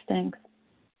pass. Thanks.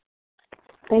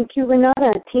 Thank you,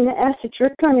 Renata. Tina S., it's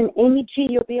your turn, and Amy G.,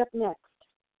 you'll be up next.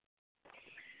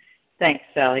 Thanks,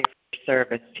 Sally, for your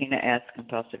service. Tina S.,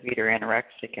 compulsive eater,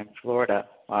 anorexic in Florida.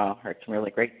 Wow, heard some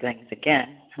really great things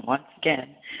once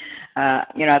again.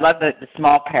 I love the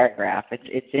small paragraph.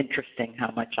 It's interesting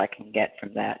how much I can get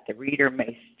from that. The reader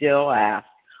may still ask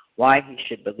why he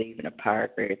should believe in a power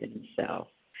greater than himself.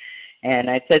 And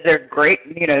I said there are great,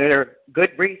 there are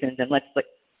good reasons, and let's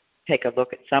take a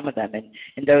look at some of them.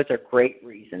 And those are great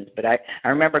reasons. But I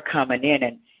remember coming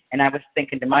in and I was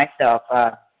thinking to myself,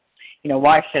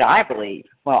 why should I believe?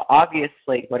 Well,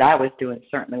 obviously what I was doing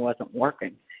certainly wasn't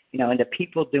working. And the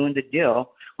people doing the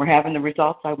deal were having the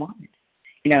results I wanted.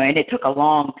 And it took a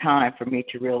long time for me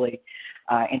to really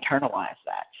internalize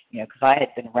that, because I had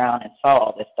been around and saw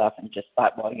all this stuff and just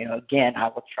thought, well, again, I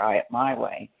will try it my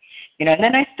way. And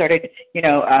then I started,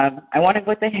 I wanted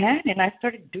what they had, and I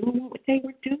started doing what they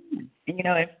were doing.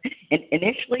 And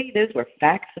initially, those were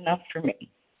facts enough for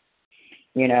me.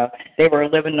 They were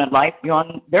living a life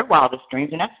beyond their wildest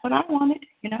dreams, and that's what I wanted,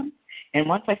 And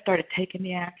once I started taking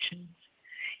the actions,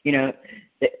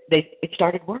 it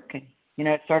started working.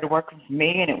 It started working for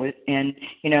me, and it was, and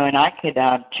I could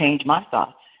change my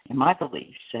thoughts and my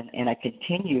beliefs, and I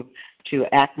continue to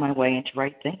act my way into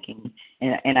right thinking.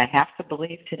 And I have to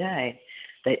believe today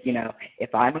that,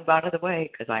 if I move out of the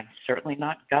way, because I'm certainly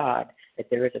not God, that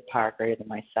there is a power greater than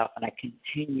myself, and I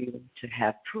continue to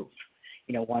have proof,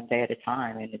 one day at a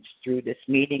time. And it's through this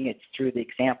meeting, it's through the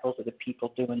examples of the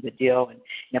people doing the deal, and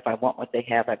if I want what they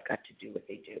have, I've got to do what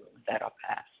they do. With that, I'll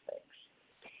pass. Thanks.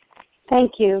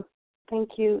 Thank you.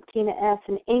 Thank you, Tina S.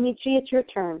 And Amy G., it's your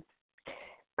turn.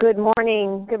 Good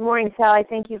morning. Good morning, Sally.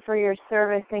 Thank you for your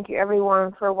service. Thank you,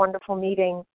 everyone, for a wonderful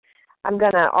meeting. I'm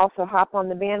going to also hop on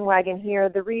the bandwagon here.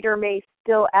 The reader may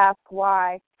still ask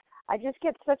why. I just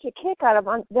get such a kick out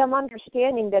of them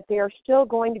understanding that there are still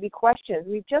going to be questions.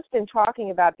 We've just been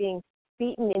talking about being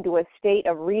beaten into a state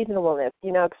of reasonableness,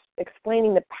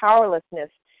 explaining the powerlessness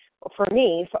for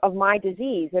me of my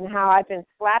disease and how I've been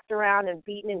slapped around and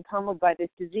beaten and pummeled by this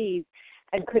disease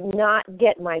and could not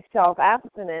get myself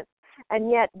abstinent. And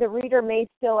yet the reader may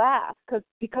still ask,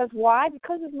 because why?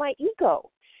 Because of my ego.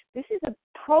 This is a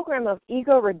program of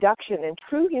ego reduction, and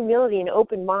true humility and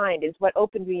open mind is what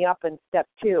opened me up in step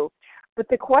 2. But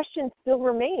the question still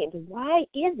remained, why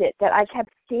is it that I kept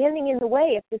standing in the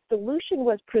way if the solution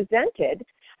was presented?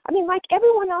 I mean, like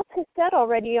everyone else has said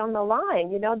already on the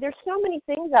line, there's so many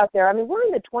things out there. I mean, we're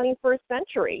in the 21st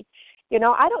century.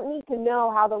 I don't need to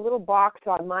know how the little box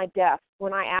on my desk,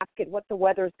 when I ask it what the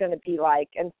weather is going to be like,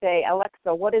 and say,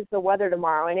 Alexa, what is the weather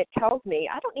tomorrow? And it tells me.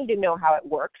 I don't need to know how it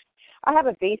works. I have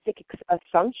a basic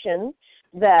assumption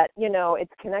that,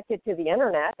 it's connected to the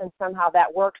internet and somehow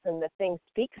that works and the thing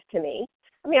speaks to me.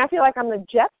 I mean, I feel like I'm the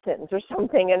Jetsons or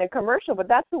something in a commercial, but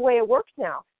that's the way it works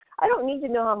now. I don't need to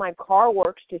know how my car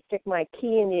works to stick my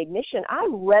key in the ignition. I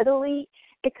readily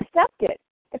accept it.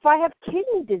 If I have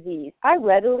kidney disease, I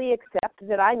readily accept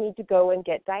that I need to go and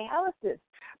get dialysis.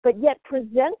 But yet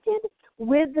presented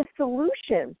with the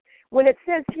solution, when it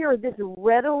says here, this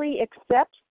readily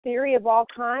accepts theory of all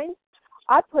kinds,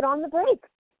 I put on the brakes.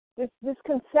 This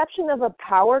conception of a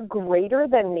power greater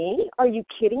than me, are you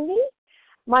kidding me?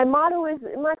 My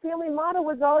family motto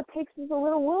was, all it takes is a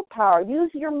little willpower. Use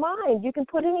your mind. You can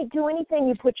do anything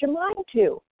you put your mind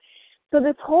to. So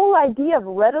this whole idea of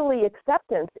readily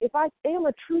acceptance, if I am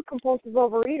a true compulsive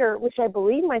overeater, which I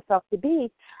believe myself to be,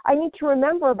 I need to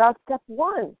remember about step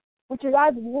 1, which is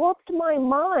I've warped my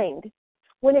mind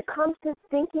when it comes to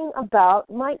thinking about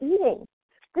my eating.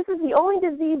 This is the only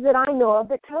disease that I know of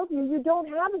that tells you don't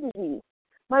have a disease.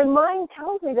 My mind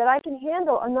tells me that I can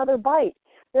handle another bite,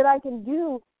 that I can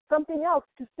do something else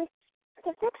to fix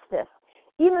this,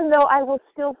 even though I will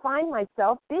still find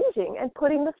myself binging and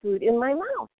putting the food in my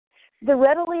mouth. The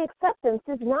readily acceptance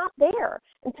is not there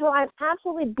until I'm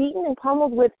absolutely beaten and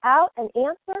pummeled without an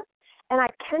answer, And I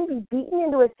can be beaten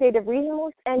into a state of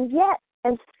reasonableness,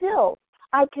 and still,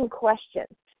 I can question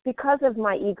because of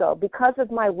my ego, because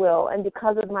of my will, and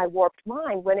because of my warped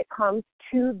mind when it comes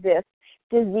to this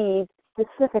disease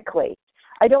specifically.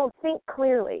 I don't think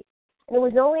clearly. And it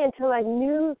was only until I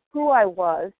knew who I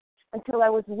was, until I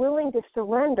was willing to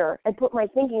surrender and put my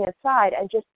thinking aside and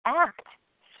just act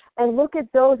and look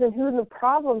at those in whom the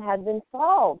problem had been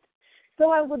solved.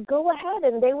 So I would go ahead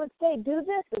and they would say, do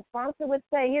this. The sponsor would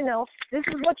say, this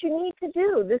is what you need to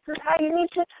do. This is how you need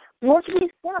to work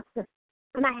these steps.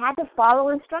 And I had to follow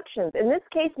instructions. In this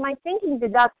case, my thinking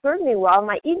did not serve me well,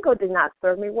 my ego did not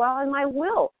serve me well, and my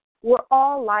will were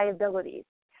all liabilities.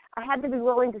 I had to be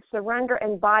willing to surrender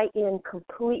and buy in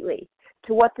completely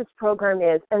to what this program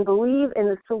is and believe in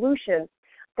the solutions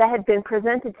that had been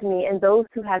presented to me and those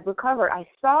who had recovered. I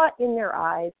saw it in their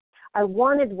eyes. I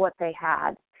wanted what they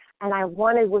had, and I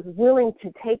was willing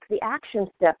to take the action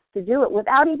steps to do it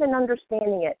without even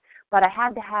understanding it. But I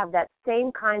had to have that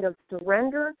same kind of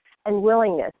surrender and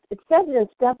willingness. It says it in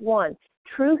step 1,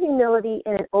 true humility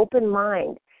and an open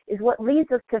mind is what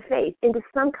leads us to faith, into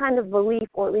some kind of belief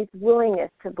or at least willingness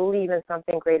to believe in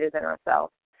something greater than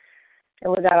ourselves.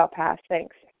 And with that, I'll pass.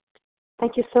 Thanks.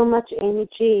 Thank you so much, Amy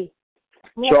G.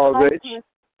 Charles H.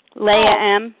 Leah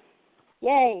M.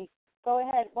 Yay. Go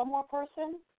ahead. One more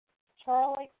person.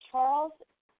 Charles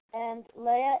and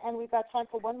Leah, and we've got time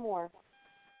for one more.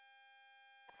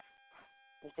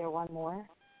 Is there one more?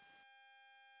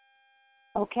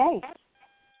 Okay.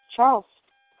 Charles.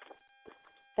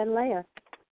 Then Leah.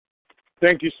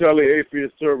 Thank you, Sally A, for your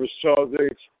service. Charles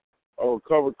H., a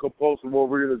recovered compulsive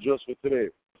overeater just for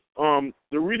today.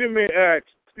 The reader may ask,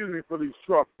 excuse me for these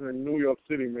trucks in New York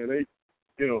City, man.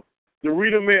 The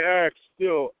reader may ask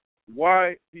still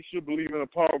why he should believe in a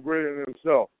power greater than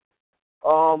himself.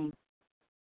 Well,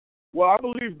 I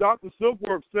believe Dr.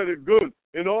 Silkworth said it good.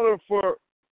 In order for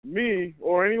me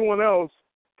or anyone else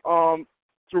to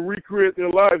recreate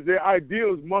their lives, their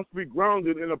ideals must be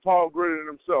grounded in a power greater than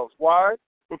themselves. Why?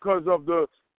 Because of the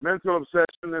mental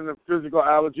obsession and the physical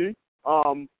allergy.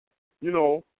 For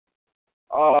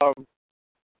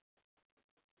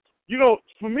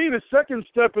me, the second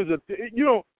step is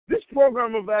this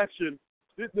program of action.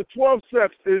 The 12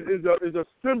 steps is a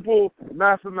simple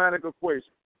mathematical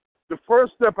equation. The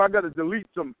first step, I got to delete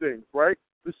some things, right?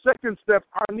 The second step,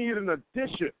 I need an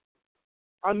addition.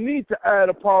 I need to add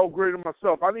a power greater than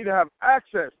myself. I need to have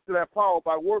access to that power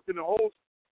by working the whole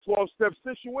 12-step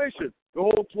situation, the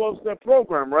whole 12-step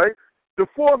program, right? The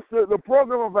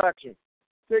program of action.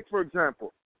 Take, for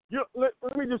example,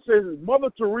 let me just say this. Mother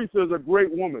Teresa is a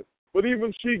great woman, but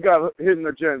even she got a hidden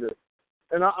agenda.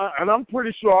 And I'm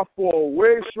pretty sure I fall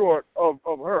way short of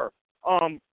her.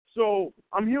 So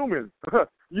I'm human.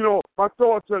 My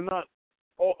thoughts are not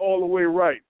all the way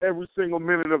right every single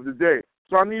minute of the day.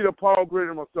 So I need a power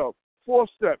greater than myself. Fourth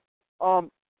step.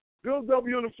 Bill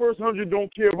W. and the first 100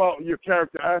 don't care about your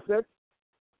character assets.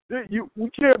 We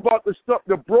care about the stuff,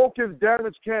 the broken,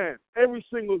 damaged can every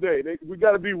single day. We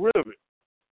got to be rid of it.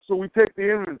 So we take the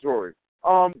inventory.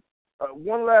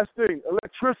 One last thing,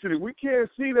 electricity. We can't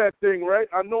see that thing, right?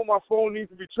 I know my phone needs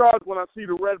to be charged when I see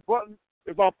the red button.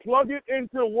 If I plug it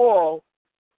into the wall,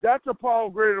 that's a power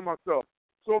greater than myself.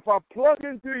 So if I plug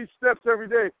into these steps every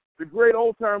day, the great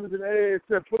old timers in AA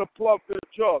said put a plug to the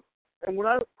jug. And when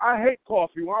I hate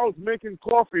coffee. When I was making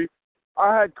coffee,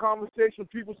 I had conversations.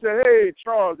 People said, hey,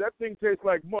 Charles, that thing tastes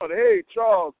like mud. Hey,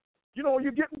 Charles,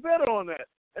 you're getting better on that.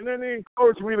 And then they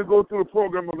encouraged me to go through the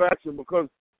program of action because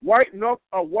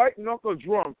a white knuckle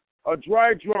drunk, a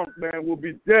dry drunk, man, will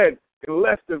be dead in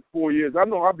less than 4 years. I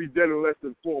know I'll be dead in less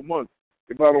than 4 months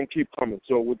if I don't keep coming.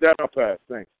 So with that, I'll pass.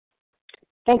 Thanks.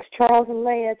 Thanks, Charles and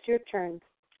Leah. It's your turn.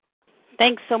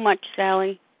 Thanks so much,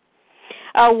 Sally.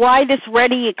 Why this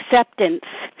ready acceptance?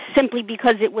 Simply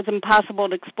because it was impossible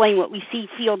to explain what we see,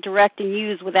 feel, direct, and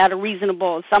use without a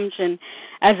reasonable assumption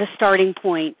as a starting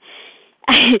point.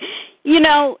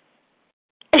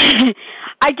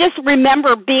 I just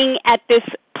remember being at this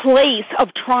place of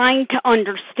trying to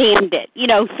understand it,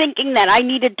 thinking that I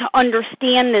needed to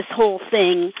understand this whole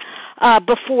thing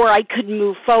before I could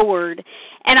move forward.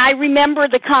 And I remember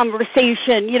the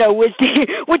conversation,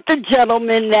 with the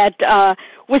gentleman that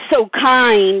was so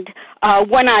kind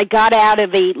when I got out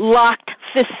of a locked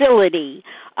facility,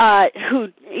 who,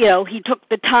 he took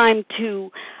the time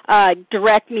to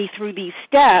direct me through these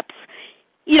steps.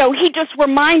 He just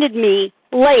reminded me,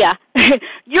 Leah,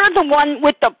 you're the one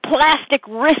with the plastic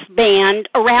wristband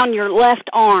around your left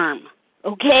arm,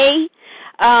 okay?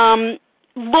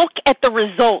 Look at the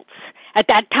results. At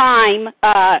that time,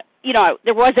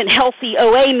 there wasn't healthy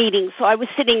OA meetings, so I was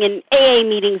sitting in AA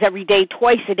meetings every day,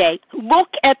 twice a day. Look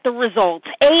at the results.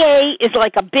 AA is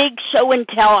like a big show and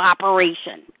tell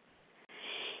operation.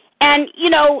 And,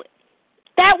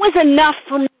 that was enough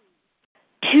for me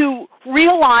to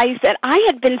realize that I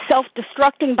had been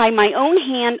self-destructing by my own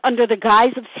hand under the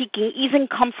guise of seeking ease and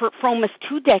comfort for almost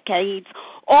 2 decades.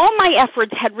 All my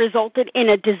efforts had resulted in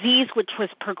a disease which was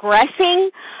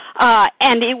progressing,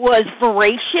 and it was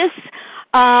voracious,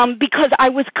 because I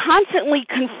was constantly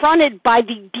confronted by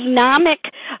the dynamic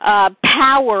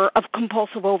power of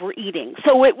compulsive overeating.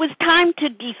 So it was time to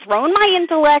dethrone my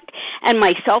intellect and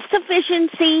my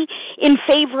self-sufficiency in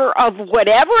favor of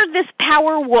whatever this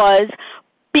power was,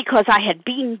 because I had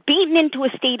been beaten into a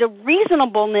state of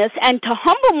reasonableness, and to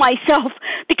humble myself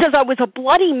because I was a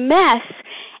bloody mess,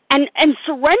 and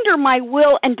surrender my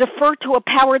will and defer to a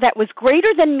power that was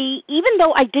greater than me, even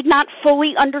though I did not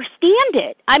fully understand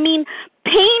it. I mean,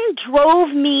 pain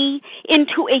drove me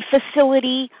into a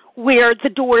facility where the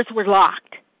doors were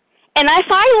locked. And if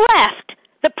I left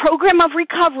the program of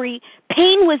recovery,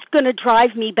 pain was going to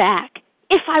drive me back,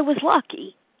 if I was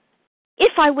lucky.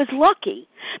 If I was lucky,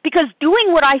 because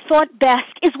doing what I thought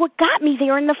best is what got me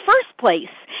there in the first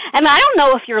place. And I don't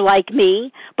know if you're like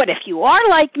me, but if you are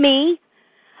like me,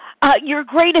 your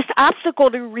greatest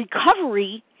obstacle to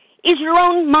recovery is your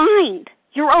own mind,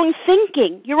 your own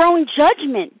thinking, your own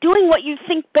judgment. Doing what you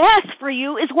think best for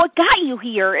you is what got you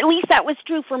here. At least that was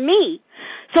true for me.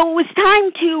 So it was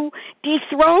time to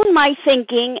dethrone my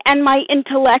thinking and my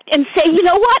intellect and say, you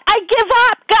know what? I give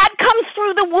up. God comes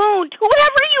through the wound.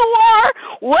 Whoever you are,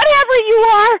 whatever you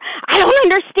are, I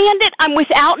don't understand it. I'm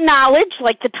without knowledge,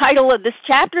 like the title of this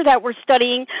chapter that we're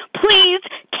studying. Please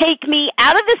take me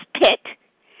out of this pit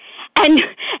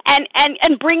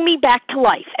and bring me back to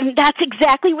life. And that's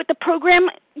exactly what the program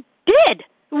did.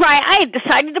 Right? I had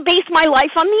decided to base my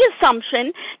life on the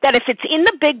assumption that if it's in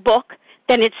the big book,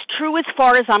 then it's true as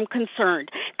far as I'm concerned,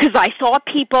 because I saw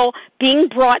people being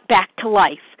brought back to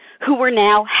life who were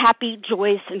now happy,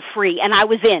 joyous, and free, and I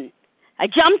was in. I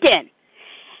jumped in.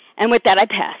 And with that, I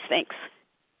pass. Thanks.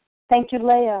 Thank you,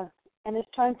 Leah. And it's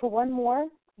time for one more.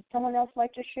 Would someone else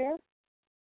like to share?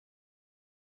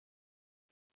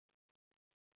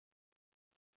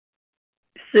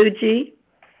 Suji.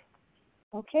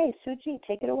 Okay, Suji,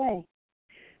 take it away.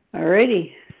 All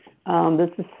righty. This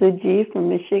is Suji from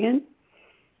Michigan,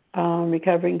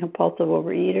 recovering compulsive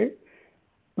overeater.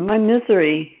 My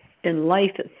misery in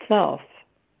life itself,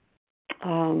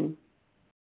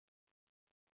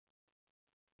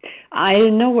 I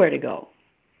didn't know where to go.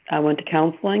 I went to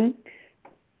counseling,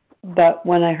 but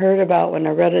when I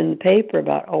read in the paper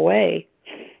about OA,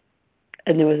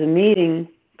 and there was a meeting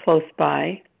close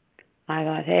by, I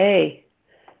thought, hey,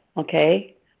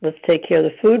 okay, let's take care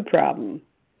of the food problem.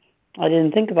 I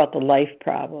didn't think about the life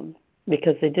problem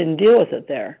because they didn't deal with it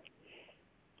there.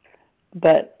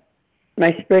 But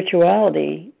my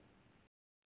spirituality,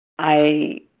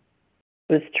 I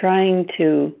was trying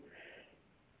to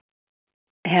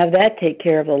have that take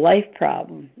care of the life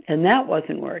problem, and that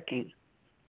wasn't working.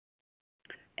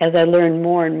 As I learned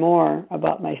more and more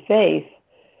about my faith,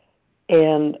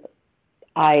 and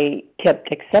I kept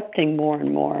accepting more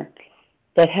and more,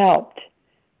 that helped.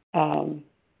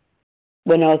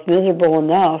 When I was miserable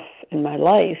enough in my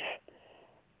life,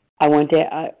 I went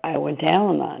to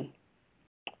Al-Anon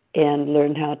and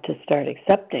learned how to start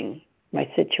accepting my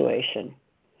situation.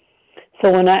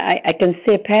 So when I can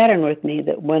see a pattern with me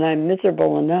that when I'm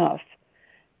miserable enough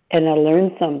and I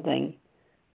learn something,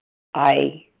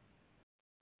 I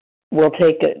will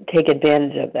take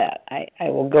advantage of that. I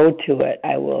will go to it.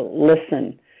 I will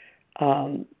listen.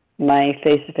 My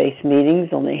face-to-face meetings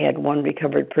only had one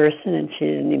recovered person, and she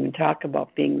didn't even talk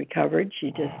about being recovered.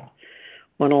 She just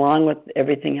went along with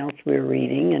everything else we were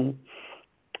reading,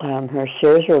 and her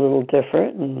shares were a little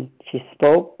different, and she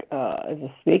spoke as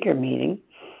a speaker meeting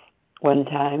one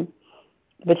time.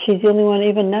 But she's the only one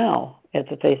even now at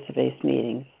the face-to-face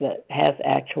meetings that has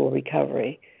actual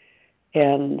recovery.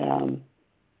 And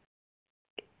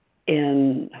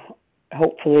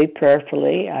hopefully,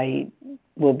 prayerfully, I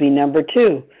will be number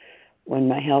 2 when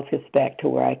my health gets back to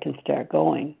where I can start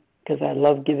going, because I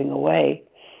love giving away,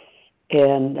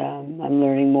 and I'm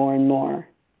learning more and more.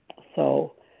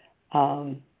 So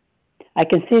I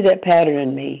can see that pattern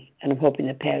in me, and I'm hoping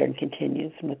the pattern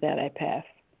continues. And with that, I pass.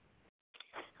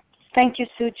 Thank you,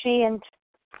 Suji, and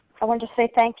I want to say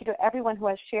thank you to everyone who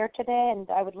has shared today, and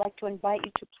I would like to invite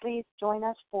you to please join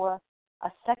us for a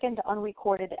second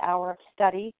unrecorded hour of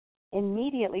study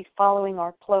immediately following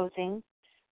our closing.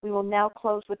 We will now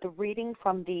close with the reading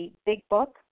from the Big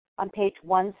Book on page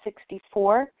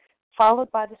 164,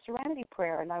 followed by the Serenity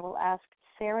Prayer. And I will ask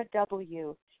Sarah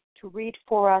W. to read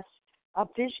for us a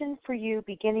vision for you,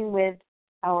 beginning with,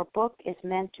 our book is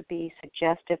meant to be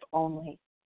suggestive only.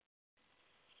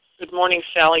 Good morning,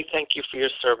 Sally. Thank you for your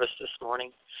service this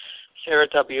morning. Sarah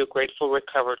W., grateful,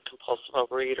 recovered, compulsive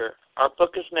overeater. Our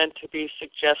book is meant to be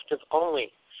suggestive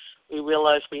only. We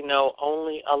realize we know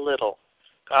only a little.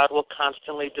 God will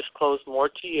constantly disclose more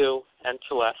to you and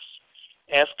to us.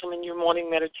 Ask Him in your morning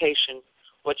meditation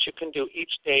what you can do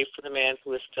each day for the man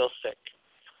who is still sick.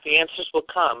 The answers will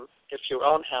come if your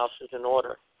own house is in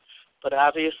order. But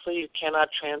obviously you cannot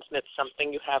transmit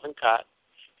something you haven't got.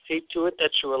 See to it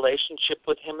that your relationship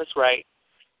with Him is right,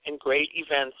 and great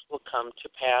events will come to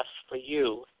pass for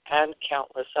you and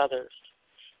countless others.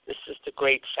 This is the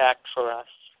great fact for us.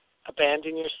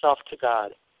 Abandon yourself to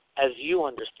God as you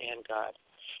understand God.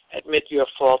 Admit your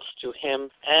faults to Him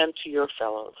and to your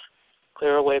fellows.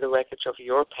 Clear away the wreckage of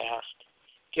your past.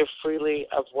 Give freely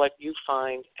of what you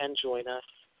find and join us.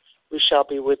 We shall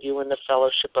be with you in the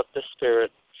fellowship of the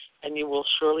Spirit, and you will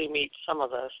surely meet some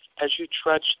of us as you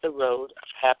trudge the road of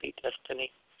happy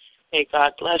destiny. May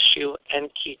God bless you and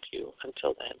keep you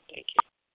until then. Thank you.